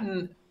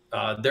Platen,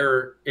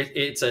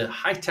 it's a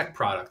high-tech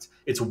product.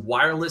 It's a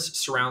wireless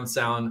surround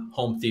sound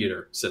home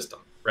theater system,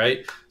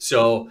 right?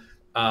 So,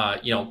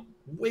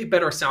 way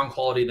better sound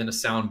quality than a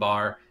sound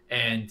bar.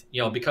 And,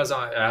 because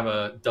I have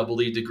a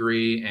double E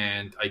degree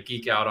and I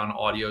geek out on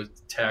audio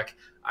tech,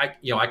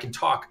 I can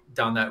talk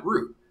down that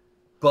route.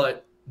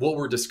 But what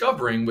we're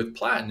discovering with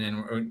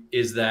Platen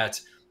is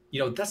that,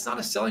 that's not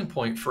a selling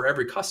point for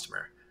every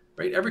customer,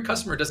 right? Every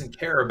customer doesn't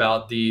care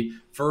about the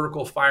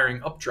vertical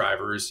firing up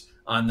drivers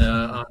on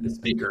the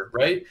speaker,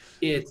 right?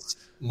 It's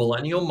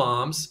millennial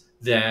moms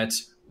that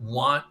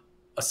want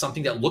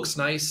something that looks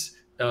nice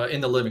in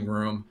the living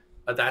room.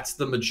 That's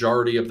the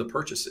majority of the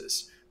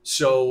purchases.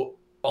 So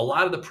a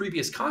lot of the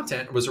previous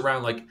content was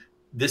around like,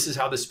 this is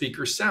how the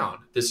speakers sound.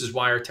 This is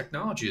why our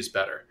technology is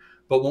better.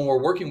 But when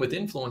we're working with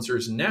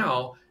influencers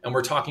now and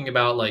we're talking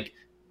about like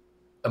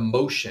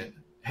emotion,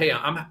 hey,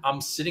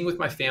 I'm sitting with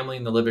my family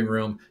in the living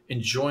room,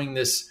 enjoying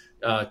this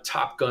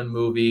Top Gun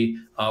movie,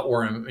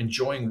 or I'm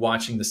enjoying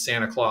watching the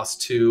Santa Claus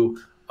 2,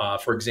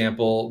 for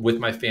example, with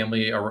my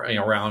family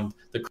around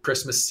the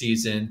Christmas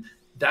season.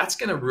 That's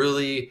going to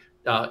really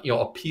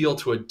appeal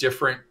to a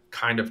different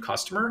kind of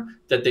customer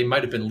that they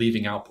might have been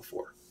leaving out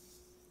before.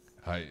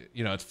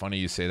 It's funny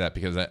you say that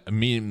because that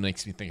immediately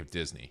makes me think of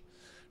Disney.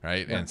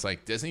 Right. Yeah. And it's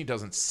like Disney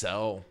doesn't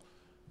sell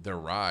their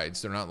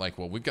rides. They're not like,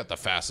 well, we've got the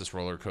fastest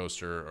roller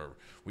coaster, or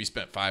we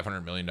spent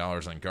 $500 million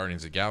on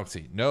Guardians of the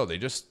Galaxy. No, they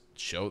just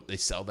they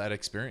sell that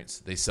experience.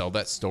 They sell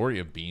that story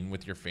of being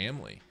with your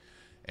family.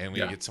 And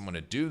when you get someone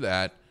to do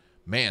that,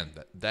 man,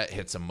 that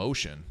hits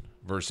emotion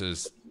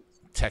versus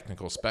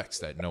technical specs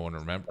that no one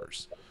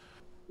remembers.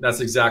 That's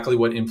exactly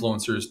what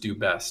influencers do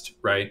best,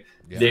 right?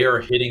 Yeah. They are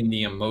hitting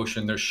the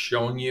emotion. They're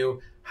showing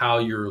you how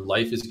your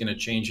life is going to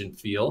change and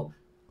feel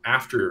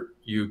after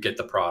you get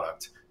the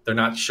product. They're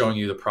not showing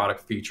you the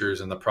product features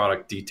and the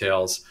product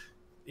details.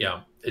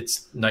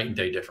 It's night and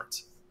day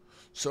difference.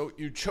 So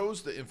you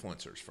chose the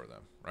influencers for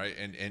them, right?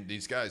 And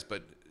these guys,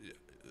 but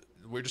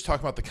we're just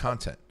talking about the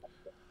content.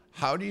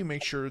 How do you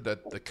make sure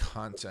that the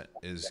content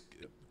is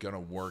going to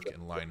work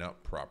and line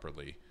up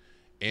properly?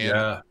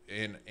 And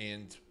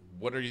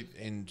what are you,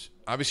 and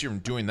obviously you're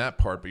doing that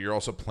part, but you're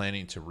also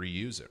planning to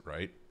reuse it,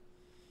 right?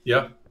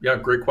 Yeah.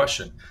 Great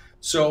question.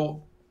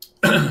 So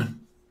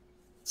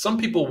some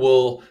people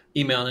will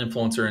email an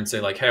influencer and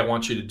say like, hey, I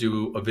want you to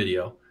do a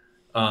video.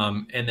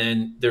 And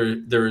then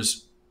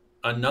there's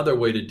another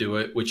way to do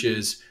it, which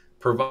is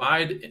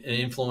provide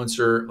an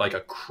influencer like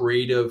a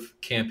creative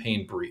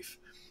campaign brief.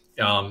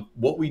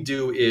 What we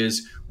do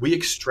is we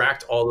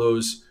extract all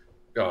those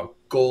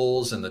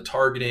goals and the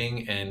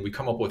targeting, and we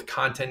come up with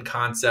content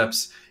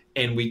concepts,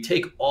 and we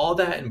take all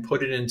that and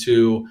put it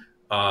into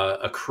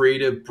a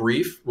creative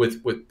brief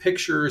with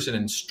pictures and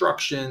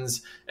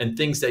instructions and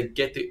things that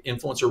get the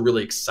influencer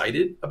really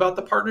excited about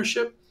the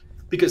partnership.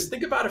 Because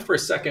think about it for a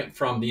second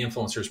from the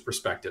influencer's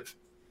perspective.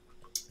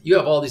 You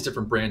have all these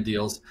different brand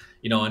deals,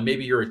 and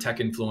maybe you're a tech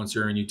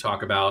influencer and you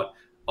talk about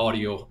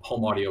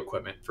home audio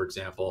equipment, for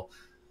example,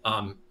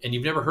 and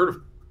you've never heard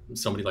of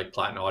somebody like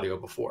Platinum Audio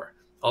before.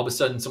 All of a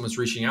sudden, someone's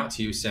reaching out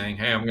to you saying,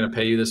 hey, I'm going to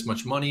pay you this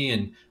much money,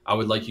 and I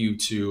would like you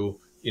to,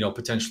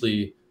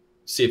 potentially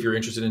see if you're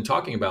interested in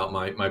talking about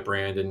my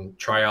brand and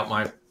try out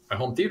my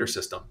home theater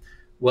system.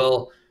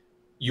 Well,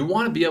 you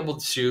want to be able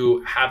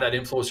to have that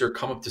influencer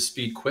come up to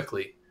speed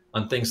quickly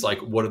on things like,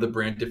 what are the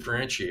brand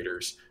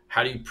differentiators?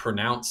 How do you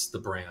pronounce the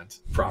brand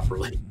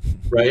properly,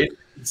 right?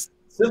 It's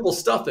simple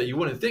stuff that you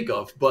wouldn't think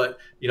of, but,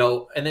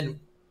 and then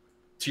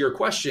to your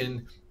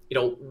question,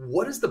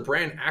 what does the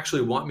brand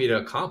actually want me to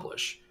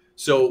accomplish?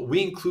 So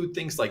we include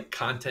things like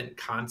content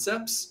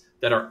concepts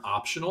that are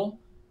optional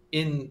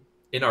in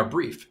our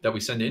brief that we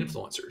send to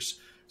influencers.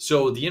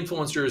 So the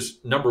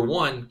influencers, number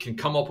one, can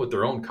come up with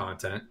their own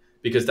content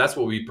because that's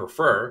what we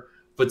prefer.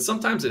 But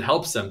sometimes it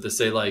helps them to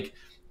say like,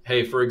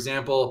 hey, for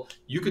example,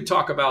 you could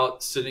talk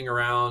about sitting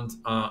around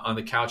on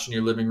the couch in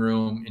your living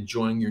room,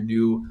 enjoying your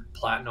new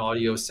Platinum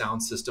Audio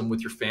sound system with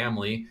your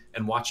family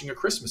and watching a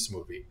Christmas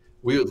movie.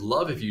 We would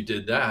love if you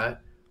did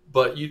that,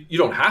 but you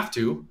don't have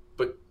to,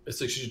 but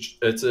it's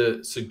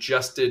a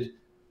suggested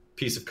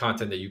piece of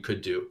content that you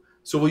could do.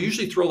 So we'll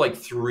usually throw like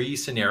 3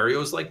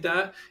 scenarios like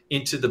that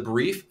into the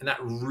brief, and that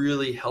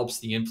really helps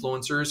the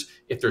influencers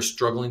if they're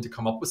struggling to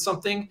come up with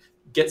something,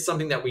 get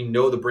something that we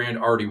know the brand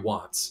already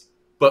wants.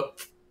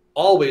 But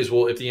always,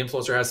 if the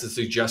influencer has a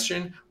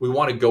suggestion, we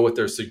want to go with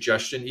their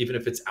suggestion, even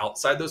if it's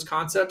outside those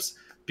concepts,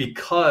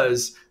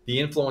 because the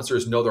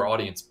influencers know their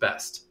audience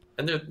best.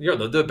 And they're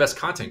the best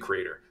content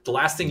creator. The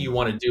last thing you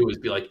want to do is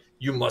be like,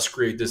 you must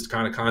create this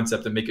kind of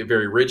concept and make it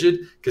very rigid,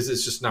 because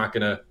it's just not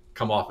going to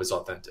come off as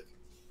authentic.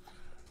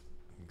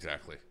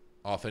 Exactly.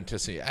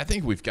 Authenticity. I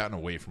think we've gotten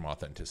away from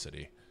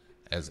authenticity.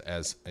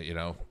 As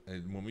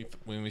when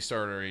we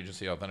started our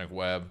agency, Authentic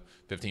Web,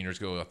 15 years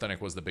ago,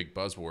 authentic was the big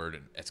buzzword,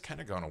 and it's kind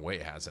of gone away,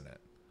 hasn't it?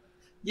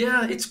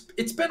 Yeah,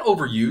 it's been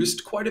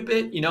overused quite a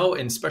bit,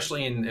 and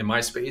especially in my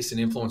space in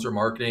influencer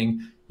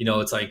marketing,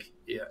 it's like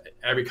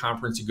every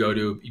conference you go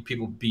to,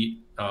 people beat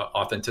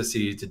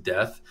authenticity to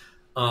death.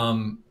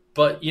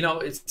 But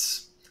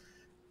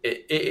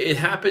it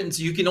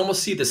happens. You can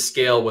almost see the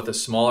scale with a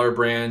smaller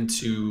brand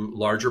to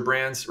larger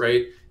brands,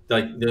 right?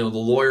 Like the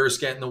lawyers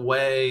get in the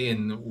way,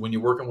 and when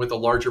you're working with a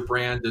larger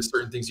brand, there's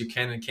certain things you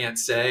can and can't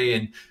say.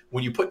 And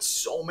when you put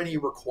so many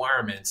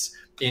requirements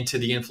into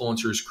the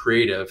influencer's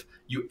creative,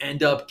 you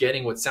end up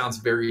getting what sounds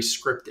very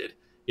scripted.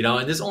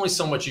 And there's only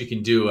so much you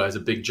can do as a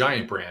big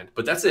giant brand,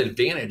 but that's the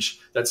advantage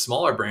that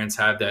smaller brands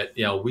have that,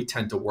 we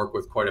tend to work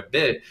with quite a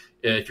bit.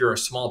 If you're a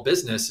small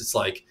business, it's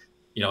like,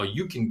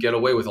 you can get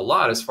away with a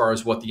lot as far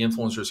as what the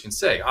influencers can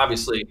say.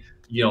 Obviously,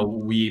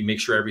 we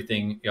make sure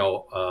everything,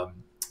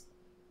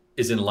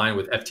 is in line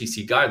with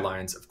FTC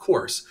guidelines, of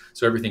course.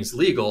 So everything's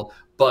legal,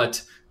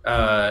 but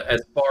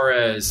as far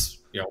as,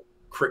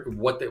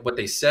 what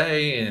they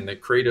say and the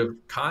creative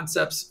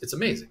concepts, it's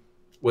amazing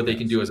what they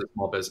can do as a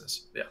small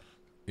business. Yeah.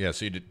 Yeah.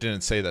 So you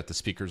didn't say that the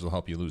speakers will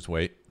help you lose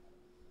weight.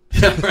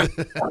 Yeah.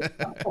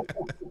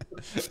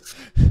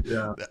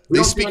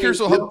 These speakers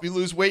will help you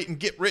lose weight and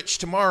get rich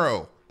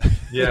tomorrow.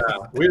 Yeah,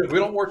 we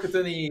don't work with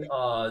any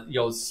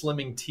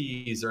slimming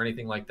teas or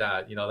anything like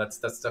that. That's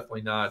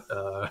definitely not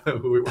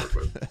who we work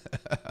with.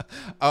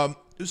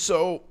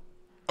 So,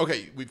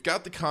 okay, we've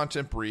got the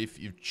content brief.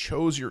 You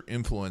chose your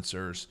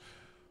influencers.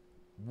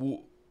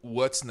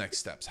 What's next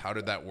steps? How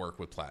did that work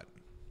with Plaid?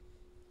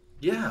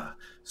 Yeah,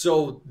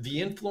 so the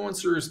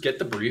influencers get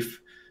the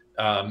brief.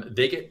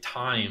 They get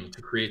time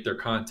to create their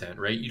content,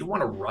 right? You don't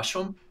want to rush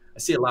them. I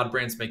see a lot of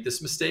brands make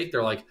this mistake.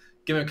 They're like,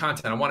 give me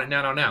content. I want it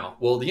now.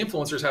 Well, the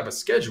influencers have a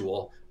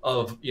schedule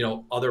of,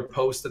 other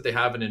posts that they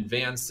have in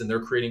advance, and they're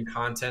creating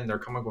content. They're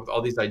coming up with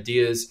all these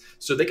ideas.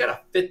 So they got to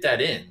fit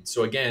that in.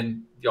 So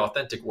again, the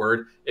authentic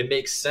word, it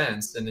makes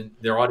sense. And then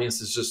their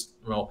audience is just,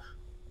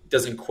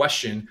 doesn't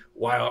question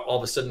why all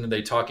of a sudden are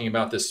they talking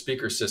about this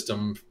speaker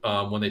system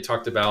when they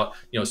talked about,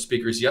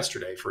 speakers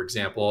yesterday, for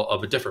example,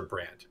 of a different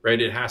brand,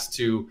 right? It has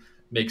to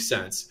make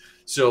sense.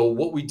 So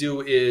what we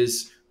do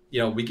is,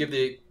 we give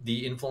the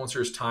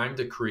influencers time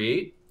to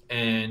create,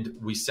 and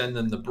we send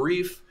them the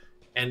brief,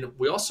 and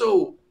we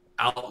also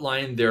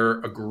outline their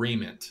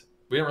agreement.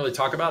 We didn't really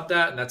talk about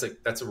that, and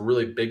that's a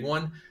really big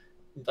one.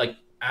 Like,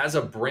 as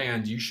a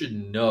brand, you should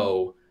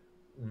know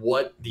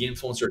what the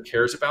influencer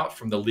cares about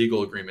from the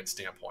legal agreement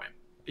standpoint.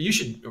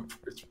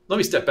 Let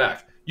me step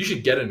back. You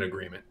should get an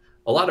agreement.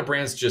 A lot of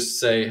brands just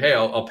say, hey,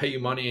 I'll pay you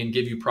money and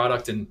give you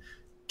product, and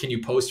can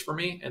you post for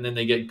me? And then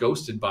they get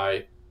ghosted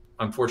by,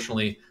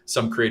 unfortunately,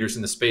 some creators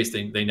in the space.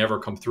 They never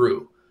come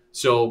through.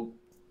 So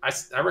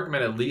I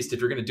recommend, at least if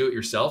you're going to do it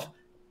yourself,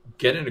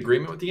 get an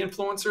agreement with the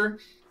influencer.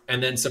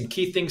 And then some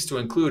key things to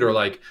include are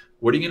like,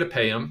 what are you going to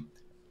pay them?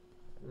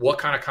 What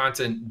kind of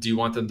content do you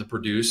want them to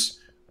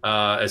produce?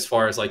 As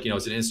far as like,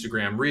 is it an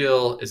Instagram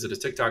reel? Is it a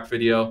TikTok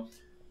video?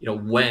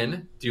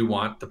 when do you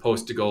want the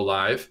post to go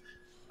live?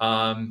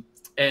 And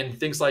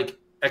things like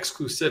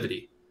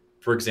exclusivity,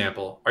 for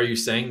example. Are you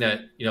saying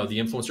that, the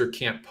influencer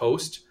can't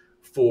post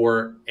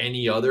for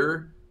any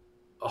other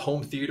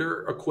home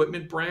theater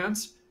equipment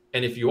brands?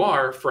 And if you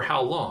are, for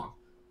how long?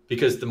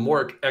 Because the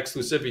more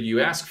exclusivity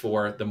you ask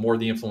for, the more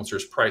the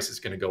influencer's price is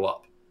going to go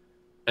up.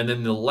 And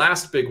then the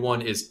last big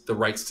one is the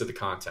rights to the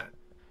content,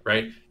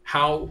 right?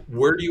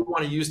 Where do you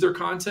want to use their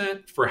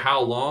content, for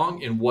how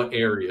long, in what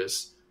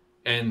areas?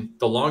 And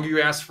the longer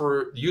you ask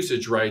for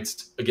usage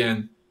rights,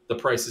 again, the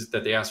prices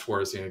that they ask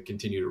for is going to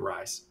continue to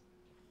rise.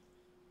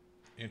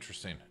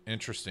 Interesting.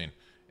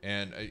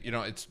 And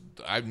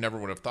I never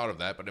would have thought of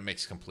that, but it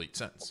makes complete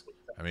sense.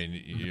 I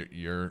mean,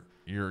 you're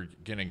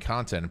getting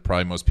content, and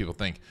probably most people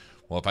think,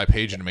 well, if I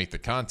paid you to make the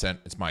content,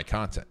 it's my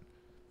content,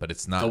 but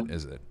it's not,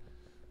 is it?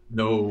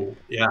 No.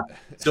 Yeah.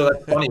 So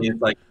that's funny.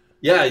 It's like,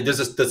 yeah,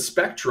 the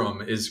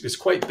spectrum is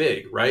quite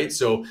big, right?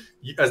 So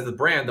as the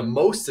brand, the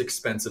most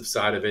expensive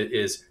side of it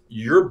is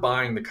you're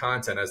buying the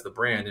content as the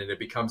brand, and it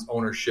becomes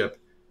ownership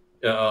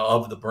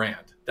of the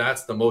brand.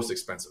 That's the most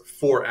expensive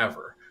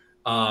forever.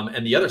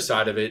 And the other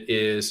side of it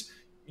is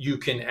you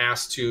can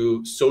ask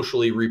to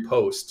socially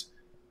repost,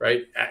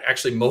 right?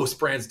 Actually, most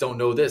brands don't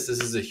know this.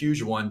 This is a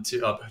huge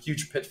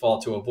huge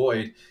pitfall to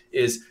avoid,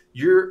 is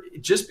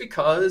just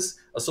because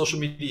a social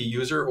media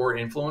user or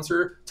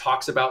influencer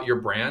talks about your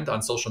brand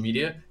on social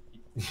media,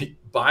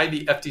 by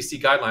the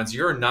FTC guidelines,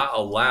 you're not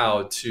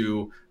allowed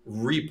to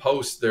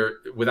repost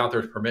without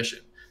their permission.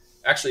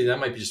 Actually, that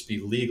might just be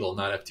legal,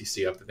 not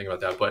FTC. I have to think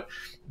about that. But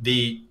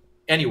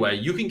anyway,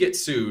 you can get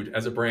sued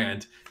as a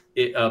brand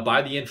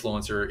by the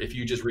influencer if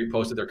you just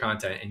reposted their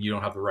content and you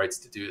don't have the rights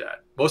to do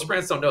that. Most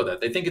brands don't know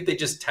that. They think if they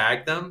just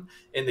tag them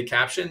in the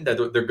caption that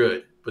they're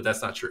good, but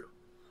that's not true.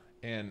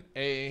 And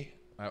I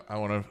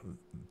want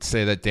to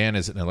say that Dan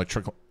is an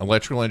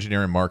electrical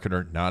engineer and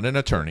marketer, not an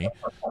attorney.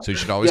 So you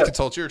should always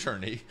consult your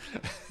attorney.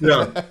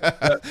 Yeah.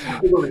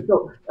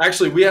 So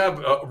actually, we have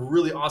a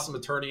really awesome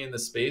attorney in the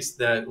space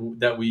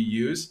that we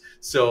use.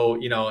 So,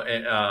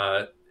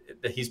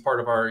 he's part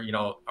of our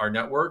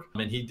network,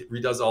 and he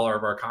redoes all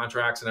of our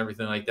contracts and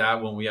everything like that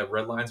when we have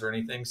red lines or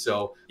anything.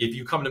 So if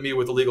you come to me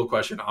with a legal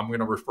question, I'm going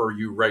to refer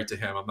you right to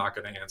him. I'm not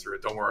going to answer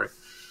it. Don't worry.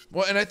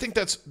 Well, and I think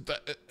that's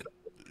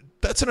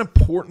an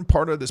important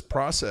part of this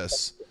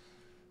process,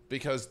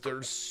 because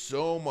there's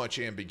so much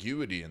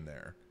ambiguity in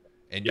there,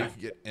 and you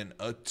can get in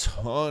a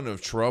ton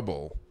of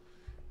trouble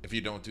if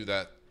you don't do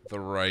that the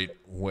right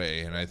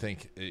way. And I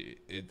think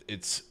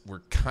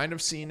we're kind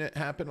of seeing it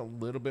happen a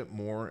little bit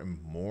more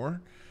and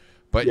more.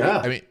 But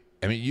I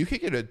mean, you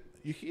could get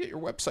your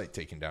website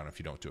taken down if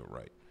you don't do it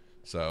right.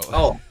 So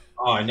oh,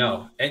 I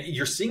know, and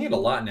you're seeing it a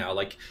lot now.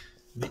 Like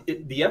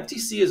the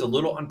FTC is a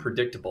little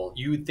unpredictable.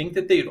 You would think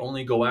that they'd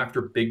only go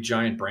after big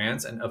giant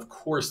brands, and of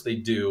course they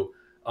do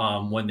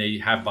when they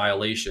have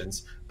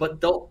violations. But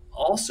they'll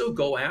also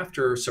go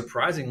after,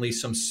 surprisingly,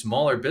 some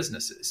smaller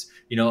businesses.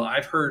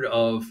 I've heard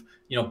of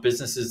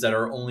businesses that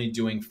are only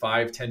doing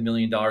 $5-10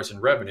 million in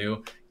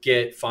revenue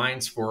get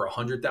fines for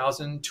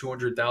 $100,000,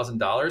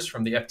 $200,000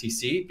 from the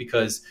FTC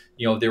because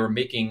they were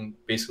making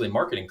basically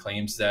marketing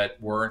claims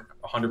that weren't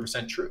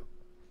 100% true.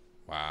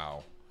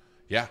 Wow,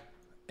 yeah,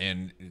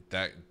 and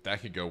that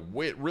could go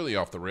really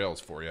off the rails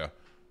for you,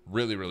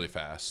 really, really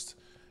fast.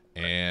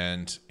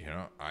 And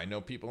I know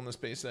people in the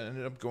space that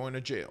ended up going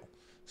to jail.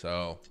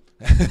 So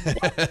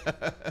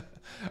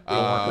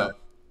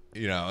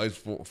it's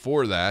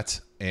for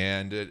that,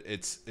 and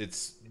it's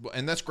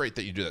and that's great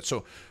that you do that.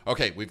 So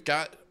okay,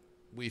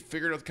 we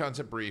figured out the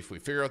content brief, we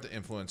figured out the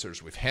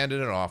influencers, we've handed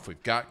it off,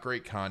 we've got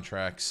great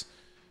contracts,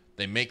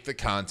 they make the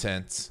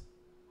content,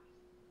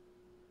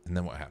 and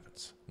then what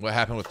happens? What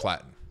happened with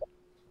Platen?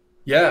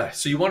 Yeah,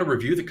 so you want to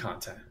review the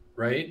content,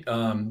 right?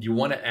 You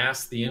want to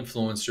ask the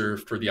influencer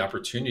for the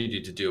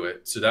opportunity to do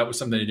it. So that was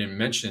something I didn't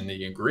mention in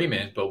the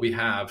agreement, but we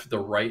have the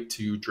right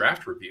to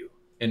draft review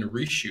and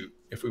reshoot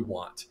if we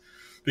want.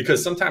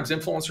 Because sometimes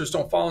influencers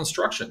don't follow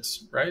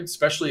instructions, right?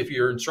 Especially if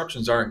your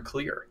instructions aren't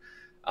clear.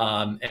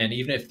 And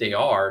even if they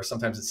are,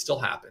 sometimes it still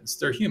happens.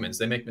 They're humans.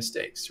 They make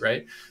mistakes,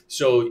 right?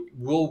 So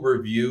we'll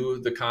review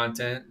the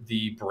content.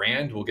 The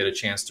brand will get a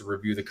chance to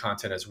review the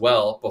content as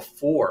well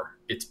before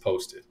it's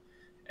posted.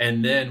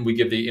 And then we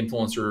give the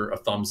influencer a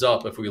thumbs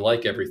up if we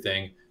like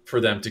everything for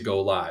them to go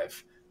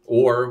live.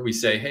 Or we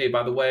say, hey,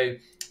 by the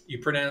way, you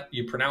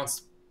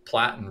pronounced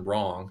Platen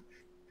wrong.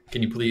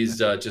 Can you please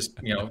just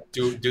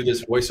do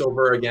this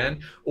voiceover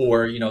again?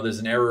 Or there's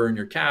an error in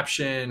your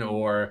caption,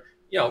 or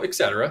et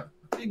cetera.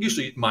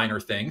 Usually minor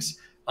things.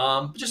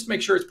 Just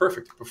make sure it's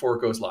perfect before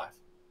it goes live.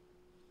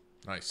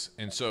 Nice.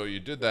 And so you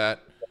did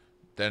that.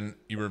 Then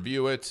you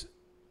review it.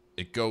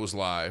 It goes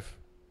live.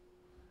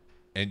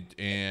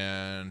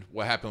 And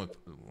what happened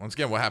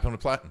with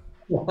Platen?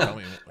 Tell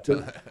me.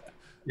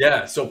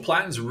 Yeah. So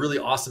Platen's really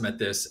awesome at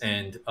this,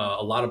 and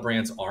a lot of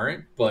brands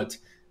aren't, but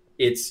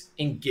it's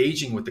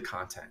engaging with the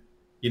content.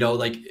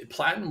 Like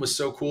Platen was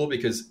so cool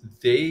because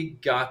they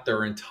got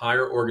their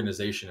entire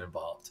organization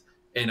involved,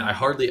 and I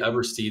hardly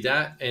ever see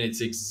that. And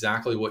it's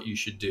exactly what you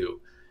should do.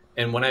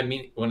 And when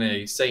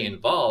I say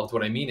involved,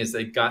 what I mean is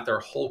they got their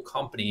whole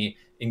company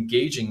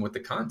engaging with the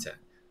content.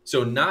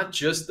 So not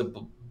just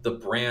the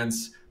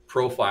brand's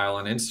profile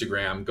on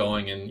Instagram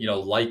going and,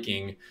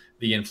 liking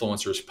the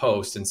influencer's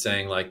post and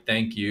saying like,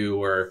 thank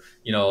you, or,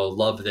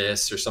 love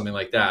this or something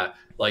like that.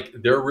 Like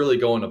they're really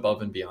going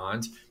above and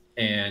beyond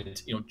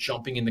and,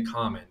 jumping in the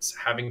comments,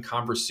 having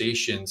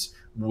conversations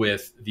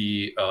with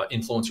the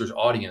influencer's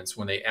audience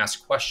when they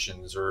ask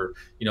questions or,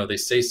 they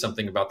say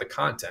something about the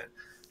content.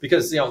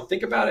 Because,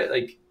 think about it,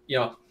 like,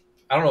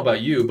 I don't know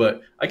about you,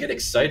 but I get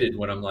excited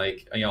when I'm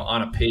like,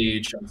 on a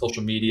page on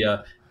social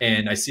media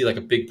and I see like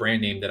a big brand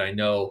name that I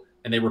know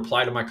and they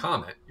reply to my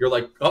comment. You're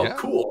like, oh, yeah.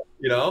 Cool.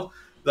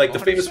 Like 100%. The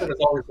famous one is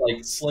always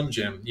like Slim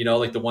Jim,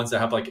 like the ones that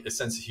have like a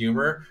sense of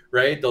humor,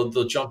 right? They'll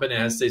jump in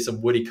and say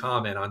some witty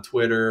comment on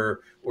Twitter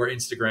or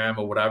Instagram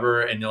or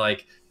whatever. And you're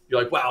like,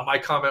 wow, my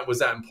comment was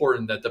that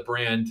important that the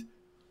brand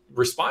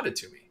responded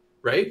to me.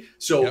 Right.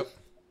 So yep.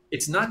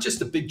 It's not just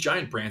the big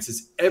giant brands,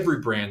 it's every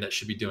brand that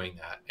should be doing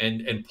that.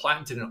 And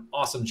Platin did an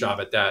awesome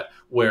job at that,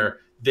 where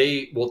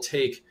they will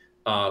take,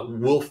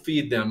 we'll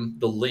feed them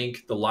the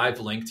live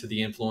link to the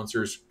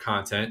influencer's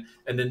content,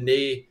 and then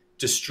they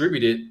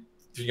distribute it,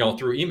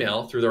 through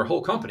email, through their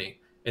whole company,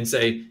 and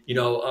say,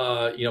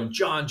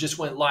 John just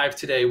went live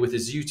today with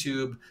his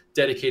YouTube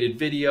dedicated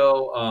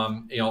video,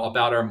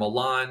 about our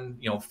Milan,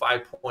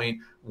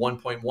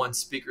 5.1.1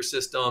 speaker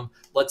system.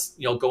 Let's,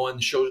 go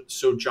and show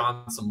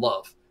John some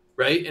love.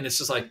 Right. And it's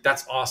just like,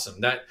 that's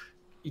awesome. That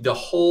the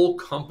whole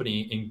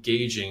company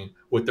engaging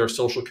with their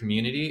social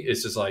community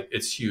is just like,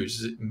 it's huge.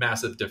 It's a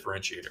massive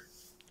differentiator.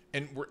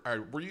 And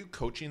were you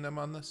coaching them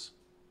on this?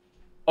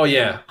 Oh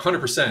yeah,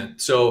 100%.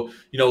 So,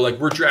 like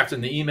we're drafting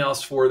the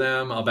emails for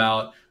them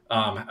about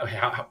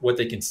what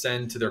they can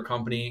send to their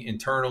company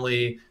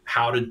internally,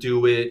 how to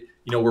do it.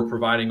 We're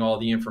providing all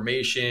the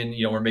information,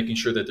 we're making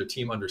sure that their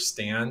team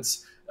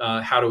understands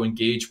how to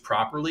engage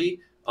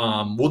properly.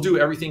 We'll do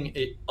everything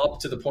up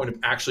to the point of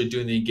actually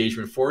doing the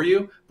engagement for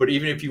you. But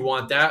even if you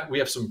want that, we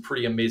have some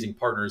pretty amazing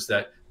partners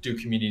that do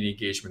community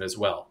engagement as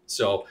well.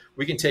 So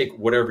we can take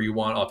whatever you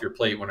want off your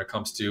plate when it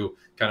comes to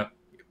kind of,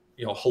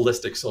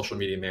 holistic social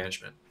media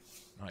management.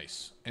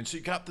 Nice. And so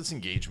you got this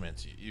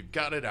engagement, you've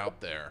got it out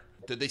there.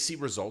 Did they see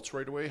results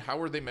right away? How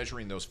were they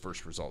measuring those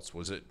first results?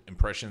 Was it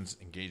impressions,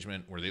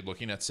 engagement? Were they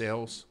looking at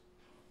sales?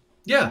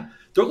 Yeah,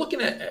 they're looking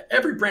at,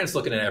 every brand's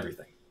looking at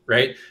everything.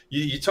 Right?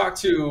 You talk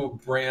to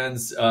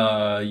brands, they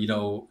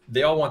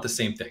all want the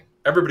same thing.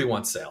 Everybody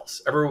wants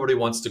sales. Everybody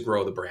wants to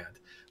grow the brand.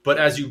 But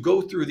as you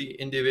go through the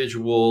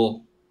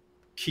individual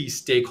key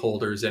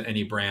stakeholders at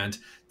any brand,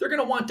 they're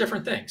going to want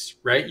different things,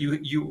 right?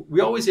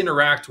 We always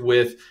interact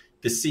with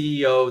the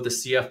CEO, the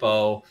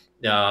CFO,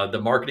 the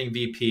marketing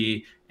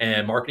VP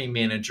and marketing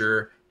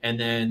manager, and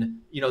then,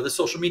 the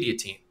social media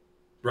team.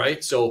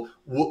 Right. So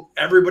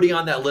everybody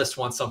on that list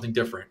wants something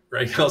different.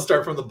 Right. I'll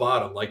start from the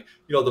bottom. Like,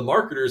 the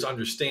marketers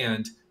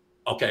understand,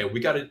 okay, we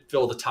got to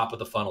fill the top of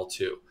the funnel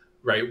too.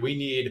 Right. We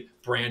need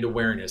brand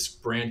awareness,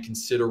 brand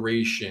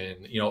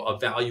consideration,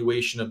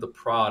 evaluation of the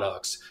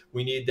products.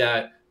 We need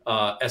that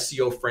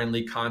SEO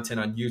friendly content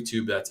on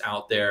YouTube that's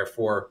out there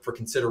for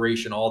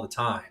consideration all the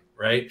time.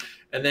 Right.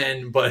 And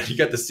then, but you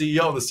got the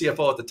CEO and the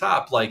CFO at the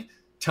top, like,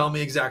 tell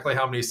me exactly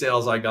how many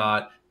sales I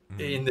got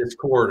in this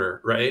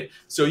quarter, right?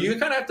 So you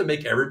kind of have to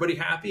make everybody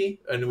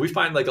happy. And we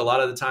find like a lot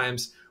of the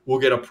times we'll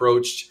get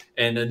approached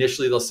and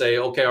initially they'll say,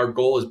 okay, our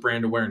goal is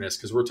brand awareness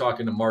because we're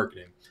talking to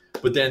marketing.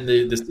 But then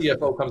the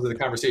CFO comes to the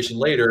conversation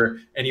later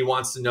and he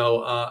wants to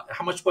know,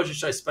 how much budget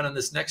should I spend on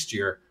this next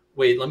year?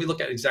 Wait, let me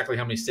look at exactly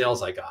how many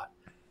sales I got.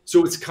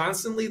 So it's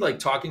constantly like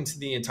talking to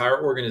the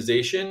entire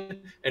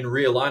organization and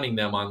realigning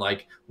them on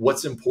like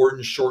what's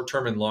important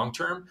short-term and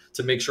long-term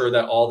to make sure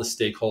that all the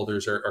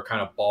stakeholders are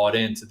kind of bought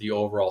into the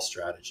overall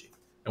strategy.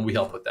 And we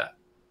help with that.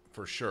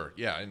 For sure.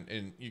 Yeah.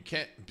 And you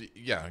can't,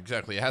 yeah,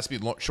 exactly. It has to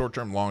be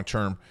short-term,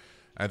 long-term.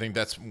 I think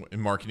that's in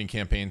marketing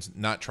campaigns,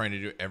 not trying to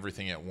do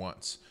everything at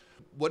once.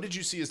 What did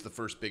you see as the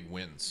first big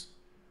wins?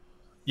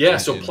 Yeah.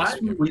 So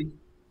Platin,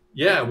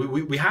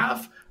 we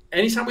have,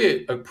 anytime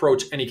we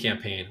approach any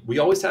campaign, we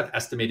always have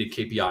estimated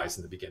KPIs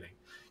in the beginning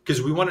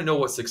because we want to know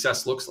what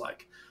success looks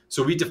like.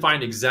 So we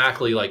define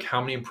exactly like how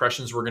many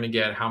impressions we're going to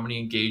get, how many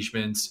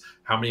engagements,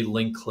 how many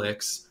link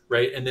clicks,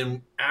 right? And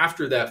then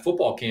after that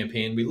football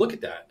campaign, we look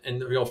at that.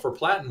 And for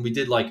Platin, we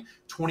did like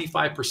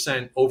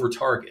 25% over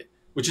target,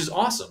 which is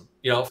awesome,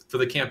 for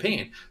the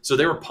campaign. So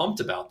they were pumped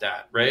about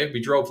that, right? We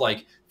drove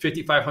like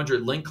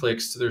 5,500 link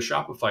clicks to their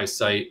Shopify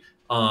site.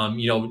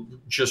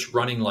 Just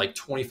running like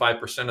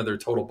 25% of their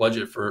total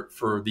budget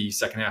for the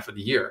second half of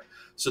the year.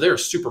 So they're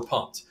super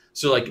pumped.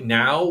 So like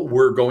now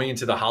we're going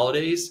into the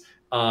holidays.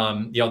 They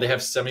have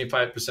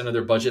 75% of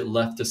their budget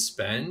left to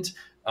spend.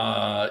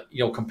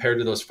 Compared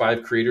to those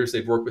 5 creators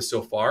they've worked with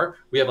so far,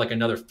 we have like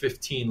another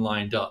 15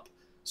 lined up.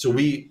 So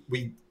we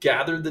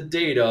gathered the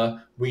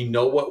data. We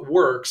know what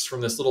works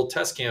from this little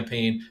test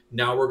campaign.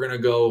 Now we're going to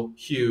go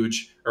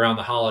huge around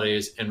the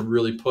holidays and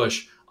really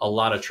push a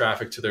lot of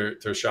traffic to their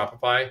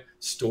Shopify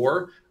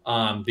store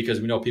because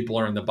we know people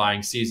are in the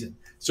buying season.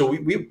 So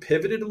we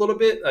pivoted a little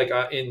bit like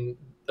in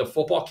the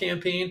football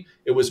campaign,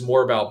 it was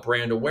more about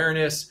brand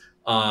awareness,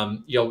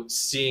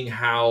 seeing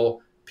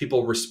how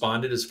people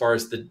responded as far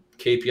as the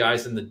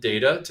KPIs and the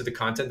data to the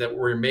content that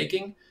we're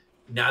making.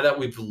 Now that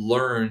we've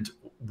learned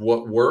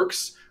what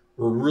works,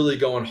 we're really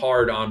going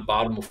hard on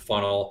bottom of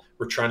funnel.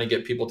 We're trying to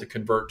get people to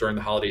convert during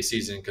the holiday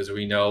season because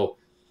we know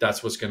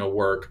that's what's going to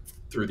work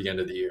through the end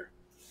of the year.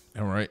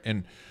 All right.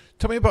 And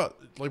tell me about,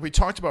 like we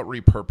talked about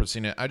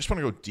repurposing it. I just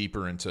want to go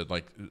deeper into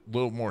like a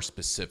little more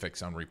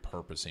specifics on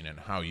repurposing and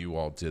how you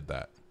all did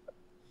that.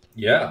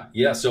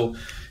 Yeah. So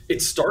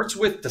it starts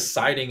with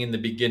deciding in the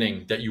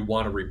beginning that you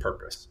want to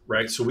repurpose,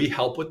 right? So we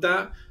help with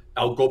that.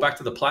 I'll go back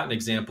to the Platten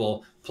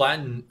example.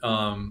 Platten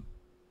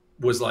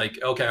was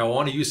like, okay, I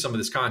want to use some of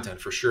this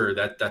content for sure.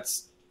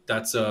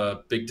 That's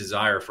a big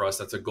desire for us.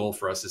 That's a goal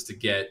for us, is to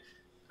get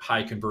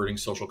high converting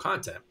social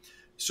content.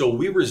 So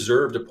we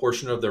reserved a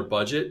portion of their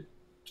budget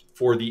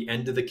for the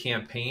end of the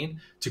campaign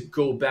to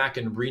go back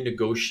and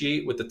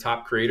renegotiate with the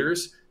top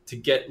creators to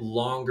get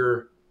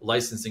longer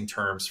licensing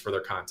terms for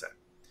their content.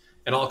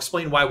 And I'll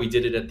explain why we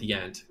did it at the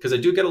end, because I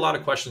do get a lot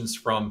of questions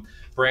from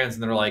brands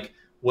and they're like,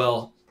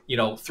 well,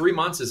 3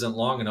 months isn't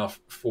long enough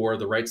for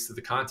the rights to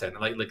the content.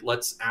 Like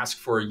let's ask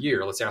for a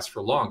year, let's ask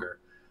for longer.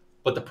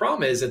 But the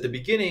problem is at the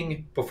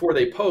beginning, before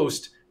they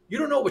post, you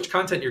don't know which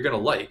content you're going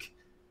to like.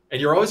 And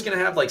you're always going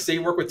to have, like, say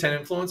you work with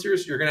 10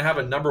 influencers, you're going to have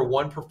a number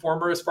 1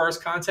 performer as far as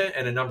content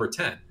and a number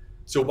 10.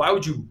 So why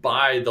would you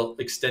buy the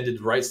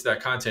extended rights to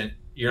that content?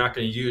 You're not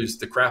going to use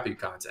the crappy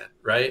content,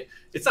 right?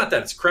 It's not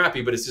that it's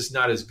crappy, but it's just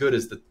not as good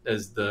as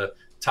the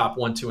top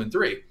 1, 2, and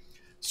 3.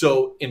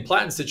 So in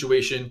Platten's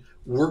situation,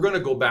 we're going to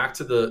go back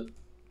to the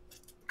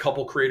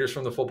couple creators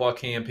from the football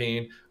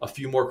campaign, a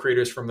few more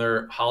creators from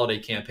their holiday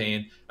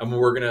campaign, and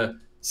we're going to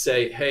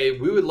say, hey,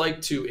 we would like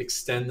to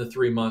extend the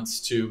 3 months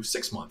to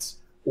 6 months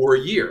or a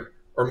year,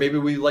 or maybe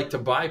we like to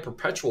buy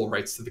perpetual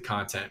rights to the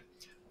content.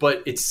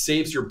 But it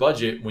saves your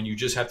budget when you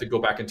just have to go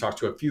back and talk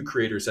to a few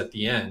creators at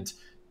the end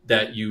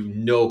that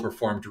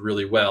performed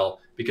really well,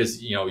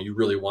 because you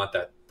really want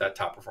that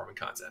top performing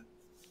content.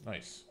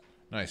 Nice.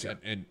 Yeah.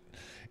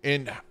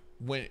 And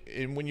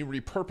when you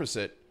repurpose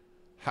it,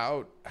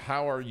 how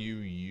are you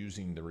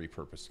using the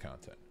repurposed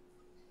content?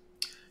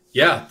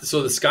 Yeah,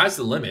 so the sky's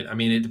the limit. I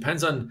mean, it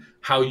depends on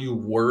how you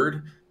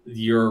word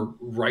your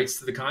rights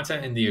to the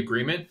content in the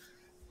agreement.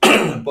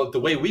 But the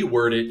way we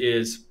word it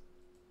is,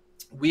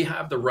 we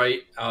have the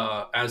right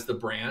as the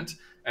brand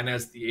and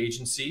as the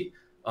agency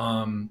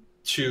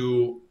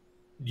to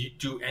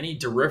do any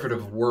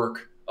derivative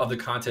work of the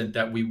content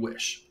that we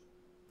wish.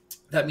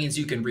 That means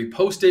you can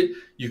repost it,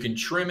 you can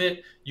trim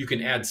it, you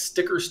can add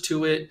stickers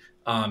to it,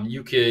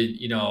 you could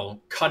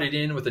cut it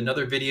in with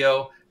another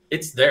video.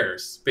 It's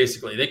theirs,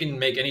 basically. They can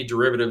make any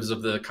derivatives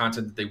of the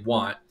content that they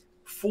want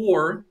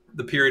for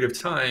the period of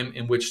time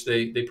in which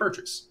they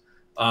purchase.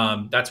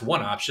 That's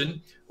one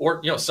option.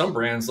 Or some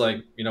brands,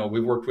 like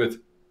we've worked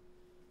with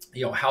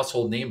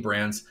household name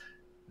brands,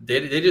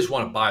 they just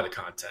want to buy the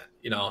content,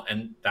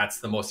 and that's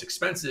the most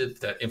expensive.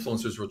 That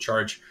influencers will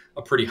charge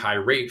a pretty high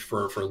rate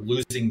for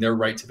losing their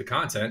right to the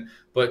content,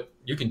 but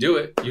you can do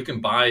it. You can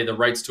buy the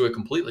rights to it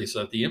completely so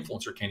that the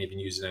influencer can't even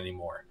use it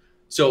anymore.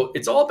 So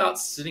it's all about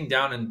sitting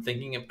down and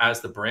thinking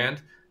as the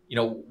brand,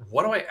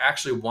 what do I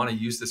actually want to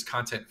use this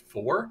content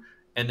for?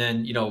 And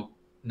then,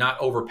 not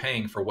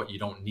overpaying for what you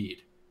don't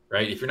need,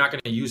 right? If you're not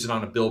going to use it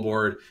on a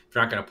billboard, if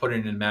you're not going to put it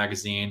in a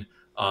magazine,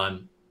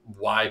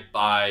 why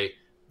buy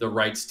the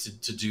rights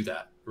to do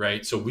that,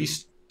 right? So we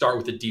start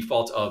with the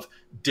default of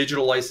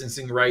digital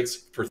licensing rights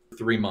for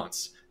 3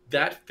 months.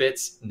 That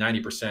fits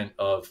 90%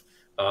 of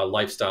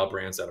lifestyle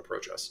brands that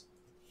approach us.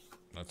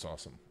 That's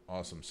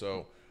awesome.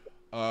 So,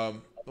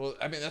 well,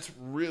 I mean, that's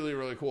really,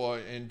 really cool.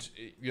 And,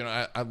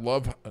 I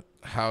love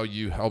how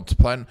you helped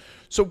plan.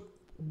 So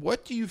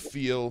what do you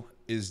feel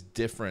is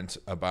different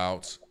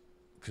about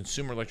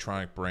consumer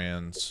electronic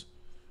brands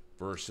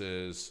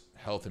versus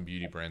health and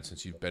beauty brands,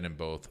 since you've been in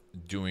both,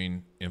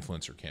 doing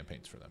influencer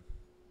campaigns for them?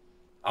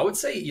 I would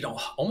say,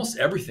 almost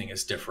everything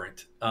is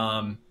different.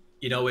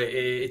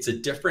 It's a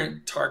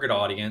different target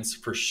audience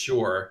for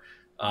sure.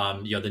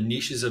 The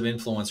niches of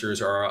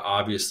influencers are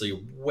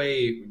obviously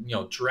way,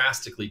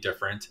 drastically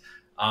different.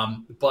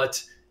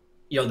 But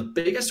the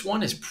biggest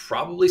one is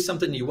probably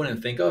something you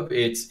wouldn't think of.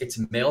 It's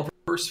male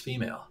versus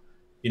female,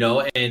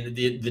 and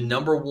the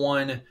number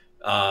one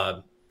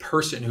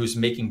person who's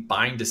making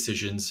buying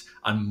decisions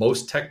on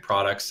most tech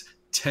products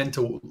tend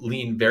to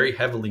lean very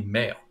heavily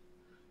male,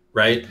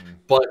 right? Mm-hmm.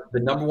 But the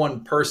number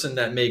one person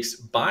that makes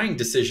buying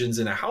decisions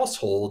in a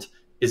household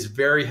is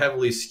very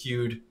heavily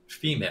skewed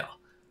female,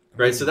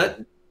 right? Mm-hmm. So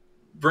that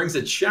brings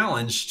a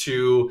challenge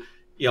to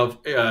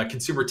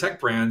consumer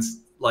tech brands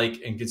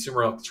and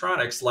consumer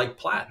electronics like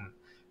Platten,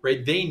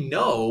 right? They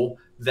know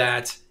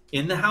that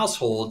in the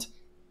household,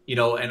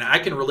 and I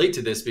can relate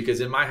to this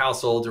because in my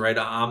household, right,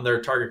 I'm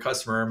their target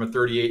customer. I'm a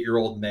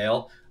 38-year-old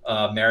male,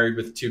 married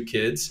with 2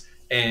 kids,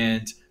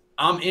 and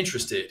I'm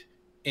interested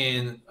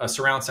in a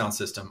surround sound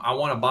system. I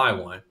want to buy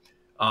one.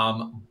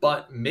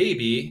 But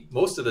maybe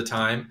most of the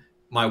time,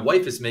 my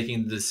wife is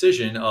making the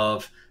decision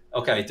of,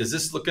 okay, does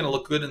this going to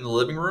look good in the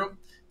living room?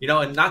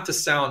 and not to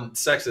sound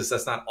sexist,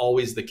 that's not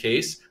always the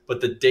case,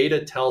 but the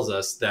data tells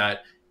us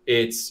that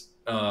it's,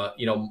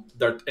 in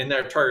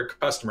their target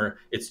customer,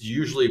 it's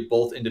usually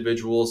both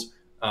individuals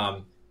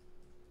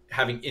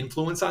having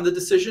influence on the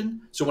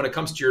decision. So when it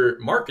comes to your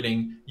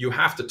marketing, you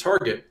have to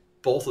target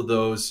both of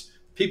those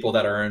people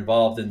that are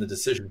involved in the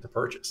decision to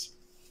purchase.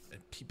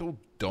 People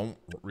don't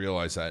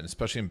realize that,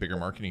 especially in bigger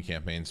marketing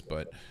campaigns,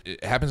 but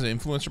it happens in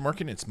influencer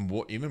marketing. It's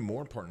even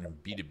more important in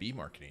B2B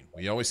marketing.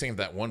 We always think of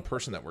that one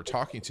person that we're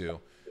talking to,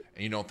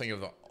 and you don't think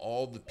of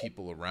all the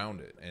people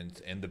around it.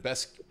 And the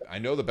best, I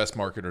know the best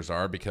marketers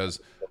are, because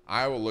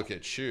I will look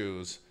at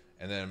shoes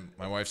and then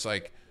my wife's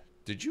like,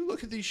 did you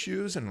look at these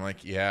shoes? And I'm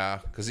like, yeah,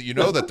 because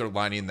that they're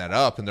lining that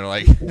up, and they're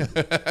like, Yep.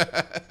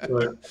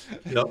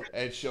 And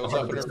it shows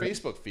up in her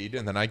Facebook feed,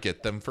 and then I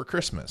get them for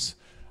Christmas.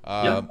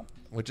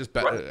 Which is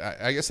better.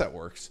 Right. I guess that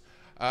works.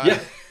 Yeah,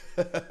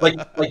 like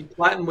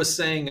Platten was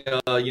saying,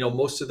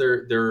 most of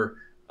their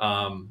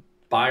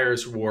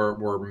buyers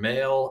were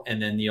male, and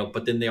then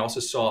but then they also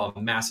saw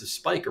a massive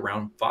spike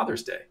around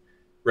Father's Day,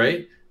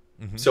 right?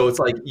 Mm-hmm. So it's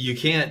like you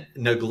can't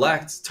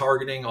neglect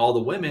targeting all the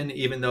women,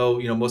 even though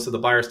most of the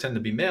buyers tend to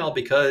be male,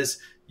 because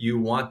you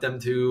want them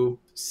to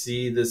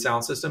see the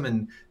sound system,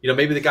 and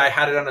maybe the guy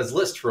had it on his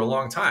list for a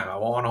long time. I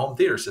want a home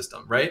theater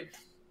system, right?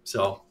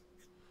 So,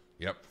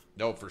 yep,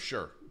 no, for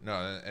sure.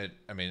 No,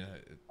 I mean,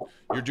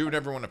 you're doing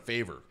everyone a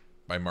favor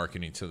by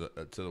marketing to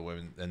the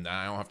women, and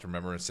I don't have to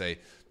remember and say,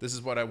 "This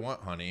is what I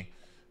want, honey,"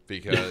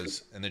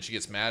 because and then she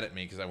gets mad at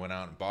me because I went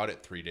out and bought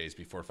it 3 days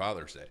before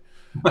Father's Day.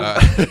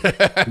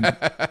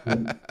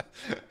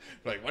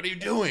 Like, what are you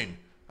doing?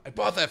 I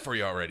bought that for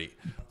you already.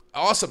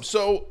 Awesome.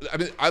 So, I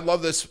mean, I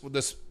love this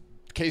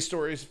case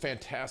story is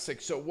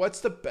fantastic. So,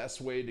 what's the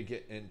best way to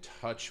get in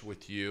touch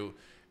with you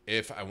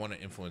if I want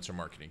an influencer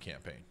marketing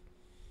campaign?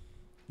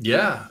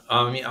 Yeah,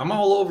 I mean, I'm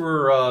all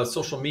over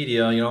social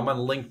media. I'm on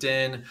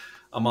LinkedIn,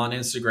 I'm on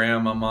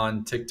Instagram, I'm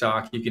on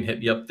TikTok. You can hit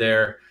me up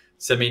there.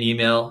 Send me an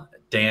email,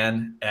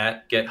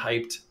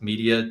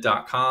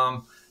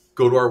 dan@gethypedmedia.com.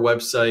 Go to our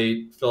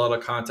website, fill out a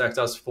contact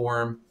us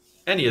form.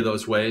 Any of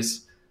those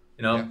ways,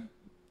 Yeah.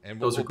 And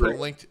we'll put a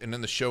link in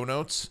the show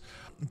notes.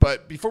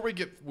 But before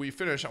we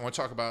finish, I want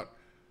to talk about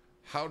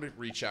how to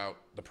reach out,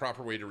 the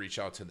proper way to reach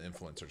out to the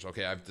influencers.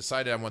 Okay, I've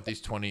decided I want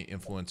these 20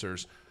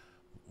 influencers.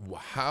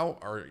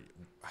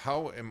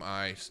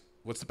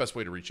 What's the best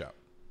way to reach out?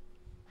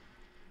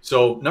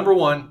 So number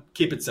one,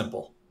 keep it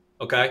simple.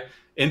 Okay.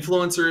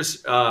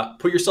 Influencers,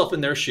 put yourself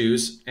in their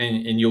shoes,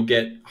 and you'll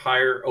get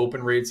higher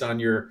open rates on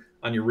your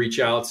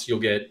reach outs. You'll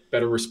get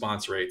better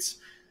response rates.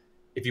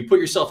 If you put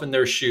yourself in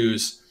their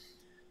shoes,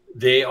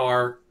 they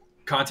are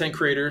content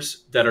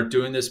creators that are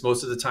doing this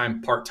most of the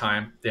time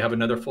part-time. They have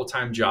another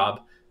full-time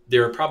job.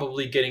 They're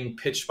probably getting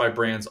pitched by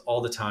brands all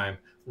the time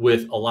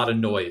with a lot of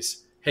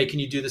noise. Hey, can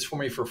you do this for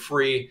me for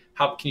free?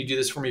 How can you do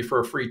this for me for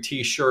a free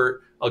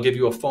t-shirt? I'll give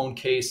you a phone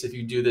case if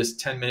you do this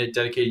 10-minute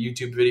dedicated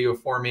YouTube video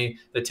for me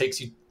that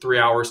takes you 3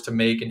 hours to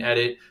make and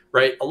edit,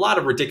 right? A lot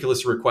of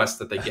ridiculous requests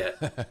that they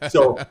get.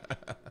 So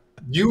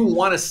you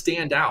want to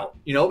stand out,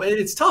 and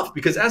it's tough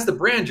because as the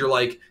brand, you're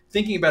like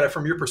thinking about it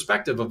from your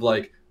perspective of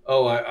like,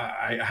 oh,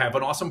 I have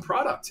an awesome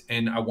product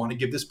and I want to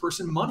give this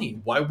person money.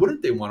 Why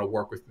wouldn't they want to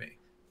work with me?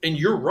 And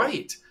you're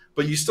right.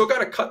 But you still got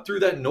to cut through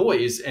that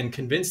noise and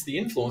convince the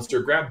influencer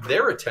to grab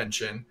their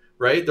attention,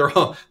 right?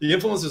 The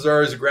influencers are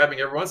always grabbing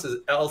everyone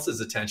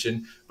else's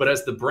attention. But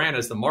as the brand,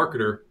 as the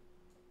marketer,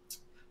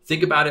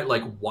 think about it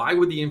like, why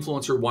would the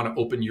influencer want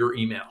to open your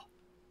email?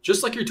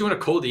 Just like you're doing a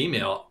cold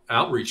email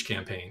outreach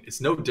campaign.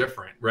 It's no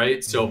different,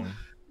 right? So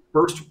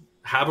first,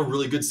 have a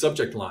really good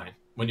subject line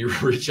when you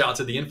reach out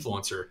to the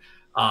influencer.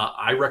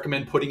 I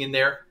recommend putting in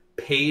there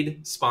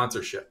paid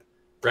sponsorship.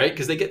 Right?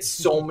 Because they get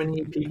so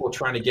many people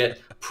trying to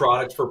get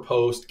product for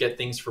post, get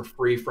things for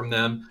free from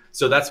them.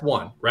 So that's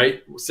one,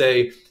 right?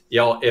 Say,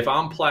 if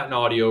I'm Platten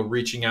Audio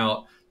reaching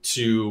out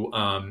to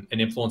an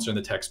influencer in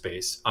the tech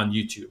space on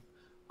YouTube,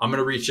 I'm going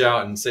to reach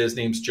out and say his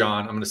name's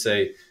John. I'm going to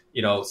say,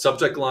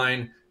 subject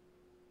line,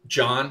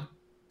 John,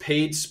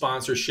 paid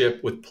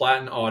sponsorship with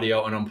Platten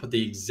Audio, and I'm going to put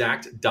the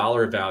exact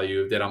dollar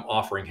value that I'm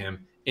offering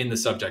him in the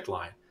subject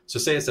line. So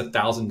say it's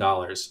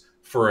 $1,000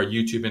 for a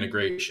YouTube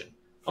integration.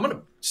 I'm going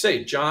to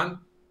say,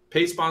 John,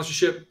 paid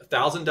sponsorship,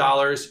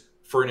 $1,000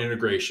 for an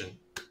integration.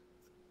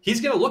 He's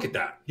going to look at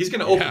that. He's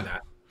going to open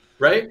that,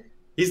 right?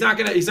 He's not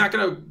going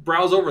to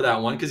browse over that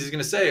one because he's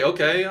going to say,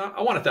 okay,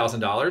 I want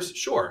 $1,000.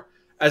 Sure.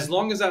 As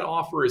long as that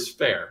offer is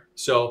fair.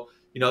 So,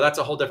 that's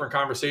a whole different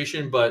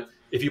conversation. But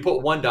if you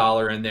put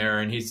 $1 in there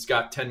and he's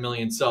got 10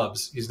 million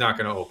subs, he's not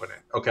going to open it.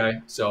 Okay.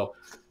 So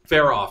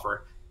fair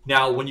offer.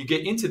 Now, when you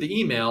get into the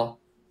email,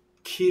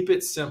 keep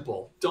it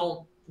simple.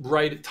 Don't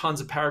write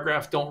tons of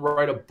paragraphs. Don't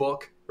write a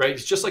book. Right?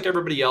 It's just like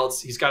everybody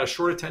else. He's got a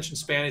short attention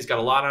span. He's got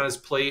a lot on his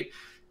plate.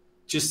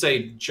 Just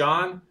say,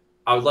 John,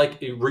 I would like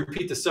to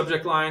repeat the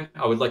subject line.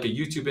 I would like a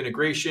YouTube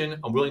integration.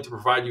 I'm willing to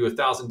provide you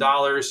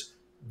 $1,000.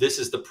 This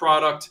is the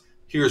product.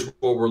 Here's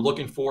what we're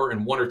looking for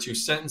in 1 or 2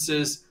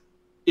 sentences.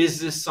 Is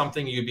this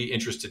something you'd be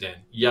interested in?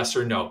 Yes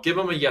or no. Give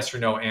them a yes or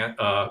no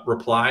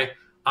reply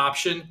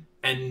option.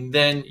 and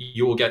then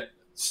you will get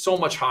so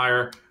much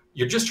higher.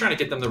 You're just trying to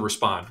get them to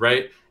respond,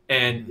 right?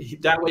 And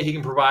that way he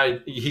can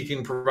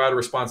provide a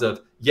response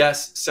of,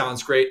 yes,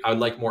 sounds great, I'd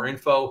like more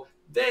info.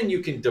 Then you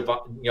can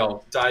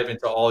dive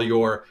into all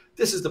your,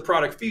 this is the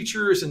product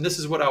features and this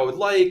is what I would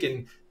like,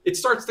 and it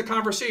starts the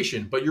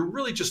conversation, but you're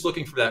really just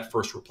looking for that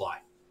first reply.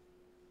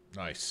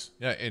 Nice.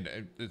 Yeah,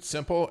 it's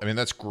simple. I mean,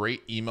 that's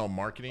great email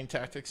marketing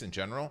tactics in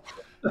general.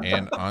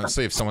 And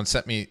honestly, if someone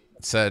sent me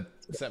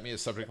a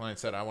subject line and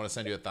said, I want to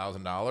send you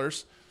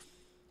 $1,000,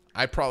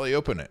 I'd probably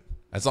open it,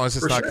 as long as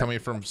it's not coming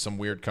from some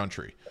weird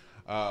country.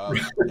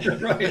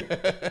 Right.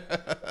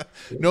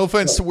 No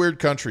offense to weird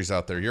countries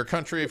out there. Your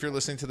country, if you're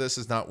listening to this,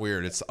 is not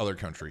weird. It's other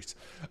countries.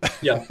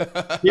 Yeah.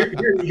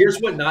 Here's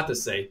what not to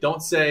say.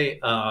 Don't say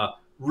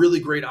really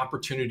great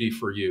opportunity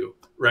for you,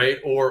 right?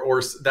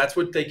 Or that's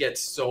what they get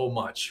so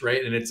much,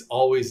 right? And it's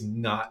always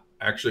not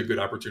actually a good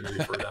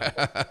opportunity for them.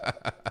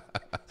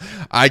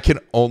 I can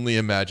only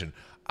imagine.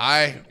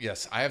 I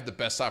have the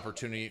best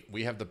opportunity.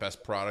 We have the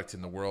best product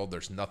in the world.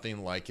 There's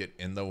nothing like it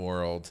in the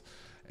world.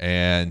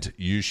 And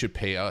you should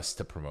pay us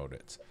to promote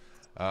it.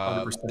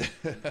 100%.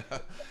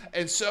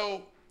 And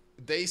so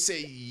they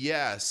say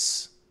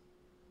yes,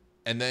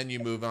 and then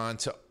you move on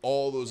to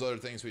all those other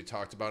things we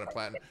talked about in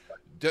Platinum.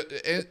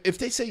 If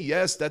they say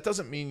yes, that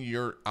doesn't mean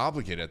you're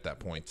obligated at that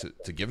point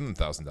to give them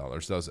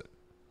 $1,000, does it?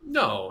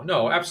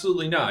 No,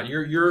 absolutely not.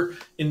 You're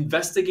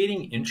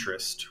investigating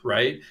interest,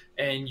 right?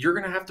 And you're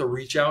going to have to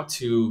reach out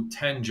to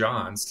 10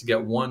 Johns to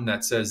get one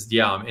that says,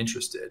 yeah, I'm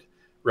interested.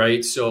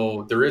 Right.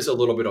 So there is a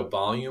little bit of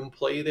volume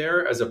play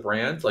there as a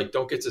brand. Like,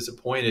 don't get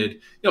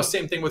disappointed.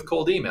 Same thing with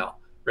cold email,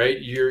 right?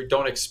 You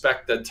don't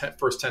expect that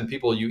first 10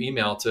 people you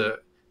email to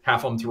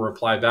have them to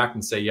reply back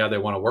and say, yeah, they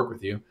want to work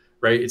with you.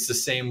 Right. It's the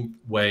same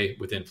way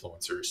with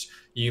influencers.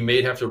 You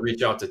may have to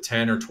reach out to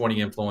 10 or 20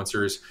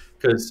 influencers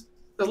because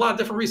there's a lot of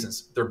different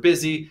reasons. They're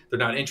busy. They're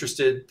not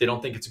interested. They don't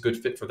think it's a good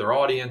fit for their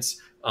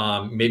audience.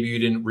 Maybe you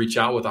didn't reach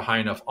out with a high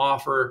enough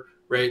offer.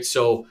 Right.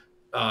 So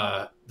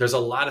there's a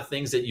lot of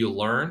things that you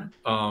learn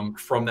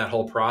from that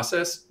whole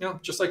process,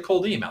 just like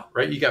cold email,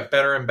 right? You got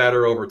better and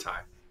better over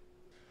time.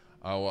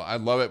 Oh, well, I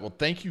love it. Well,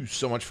 thank you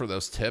so much for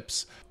those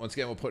tips. Once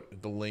again, we'll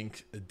put the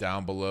link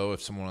down below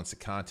if someone wants to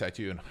contact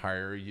you and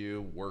hire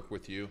you, work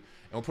with you.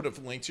 And we'll put a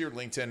link to your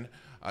LinkedIn.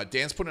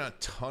 Dan's putting out a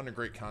ton of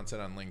great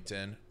content on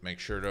LinkedIn. Make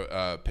sure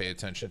to pay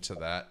attention to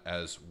that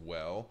as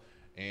well.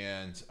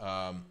 And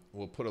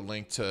we'll put a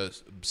link to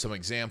some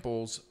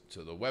examples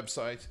to the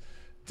website.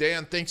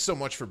 Dan, thanks so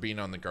much for being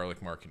on the Garlic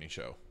Marketing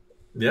Show.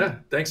 Yeah,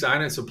 thanks,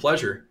 Aina. It's a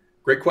pleasure.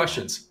 Great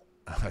questions.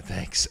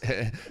 Thanks.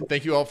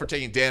 Thank you all for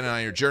taking Dan and I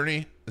on your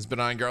journey. It's been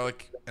on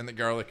Garlic and the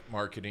Garlic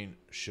Marketing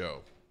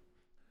Show.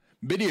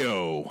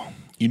 Video.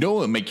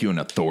 It'll make you an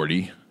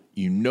authority.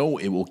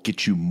 It will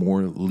get you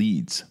more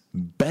leads,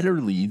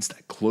 better leads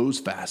that close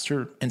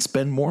faster and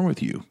spend more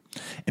with you.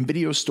 And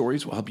video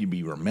stories will help you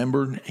be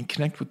remembered and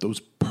connect with those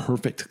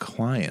perfect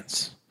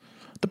clients.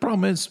 The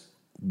problem is,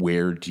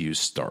 where do you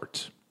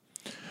start?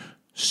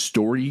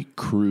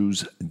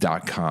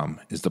 StoryCruise.com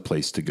is the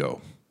place to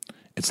go.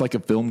 It's like a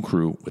film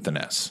crew with an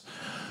S.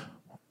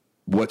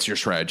 What's your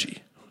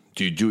strategy?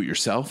 Do you do it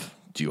yourself?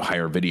 Do you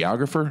hire a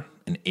videographer,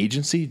 an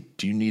agency?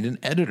 Do you need an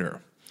editor?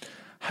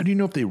 How do you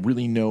know if they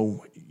really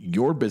know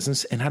your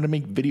business and how to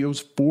make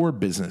videos for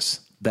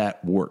business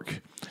that work?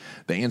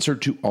 The answer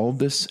to all of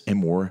this and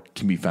more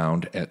can be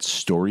found at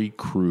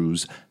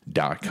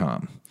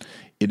StoryCruise.com.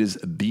 It is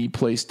the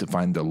place to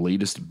find the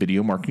latest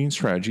video marketing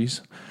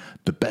strategies,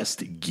 the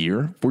best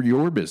gear for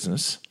your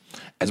business,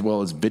 as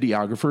well as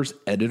videographers,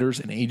 editors,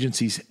 and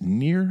agencies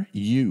near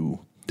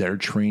you that are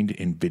trained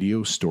in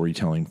video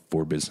storytelling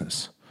for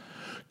business.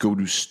 Go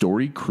to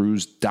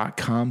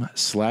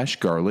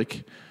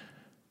StoryCruise.com/garlic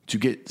to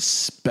get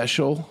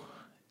special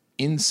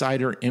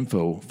insider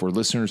info for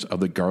listeners of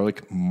the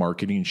Garlic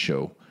Marketing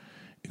Show,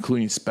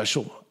 including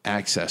special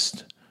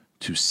access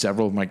to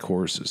several of my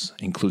courses,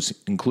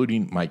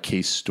 including my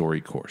case story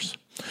course.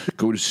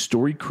 Go to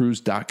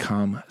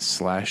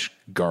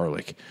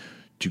StoryCruise.com/garlic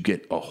to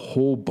get a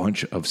whole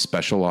bunch of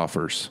special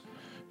offers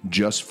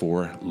just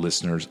for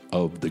listeners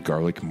of the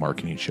Garlic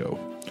Marketing Show.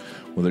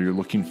 Whether you're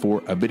looking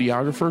for a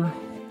videographer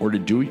or to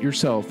do it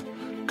yourself,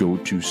 go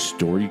to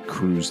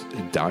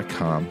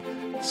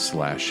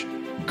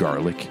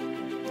StoryCruise.com/garlic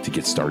to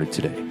get started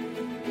today.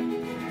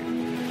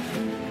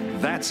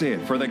 That's it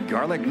for the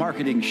Garlic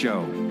Marketing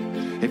Show.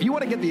 If you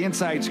want to get the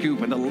inside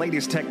scoop and the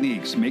latest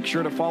techniques, make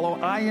sure to follow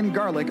Ian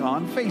Garlic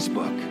on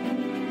Facebook.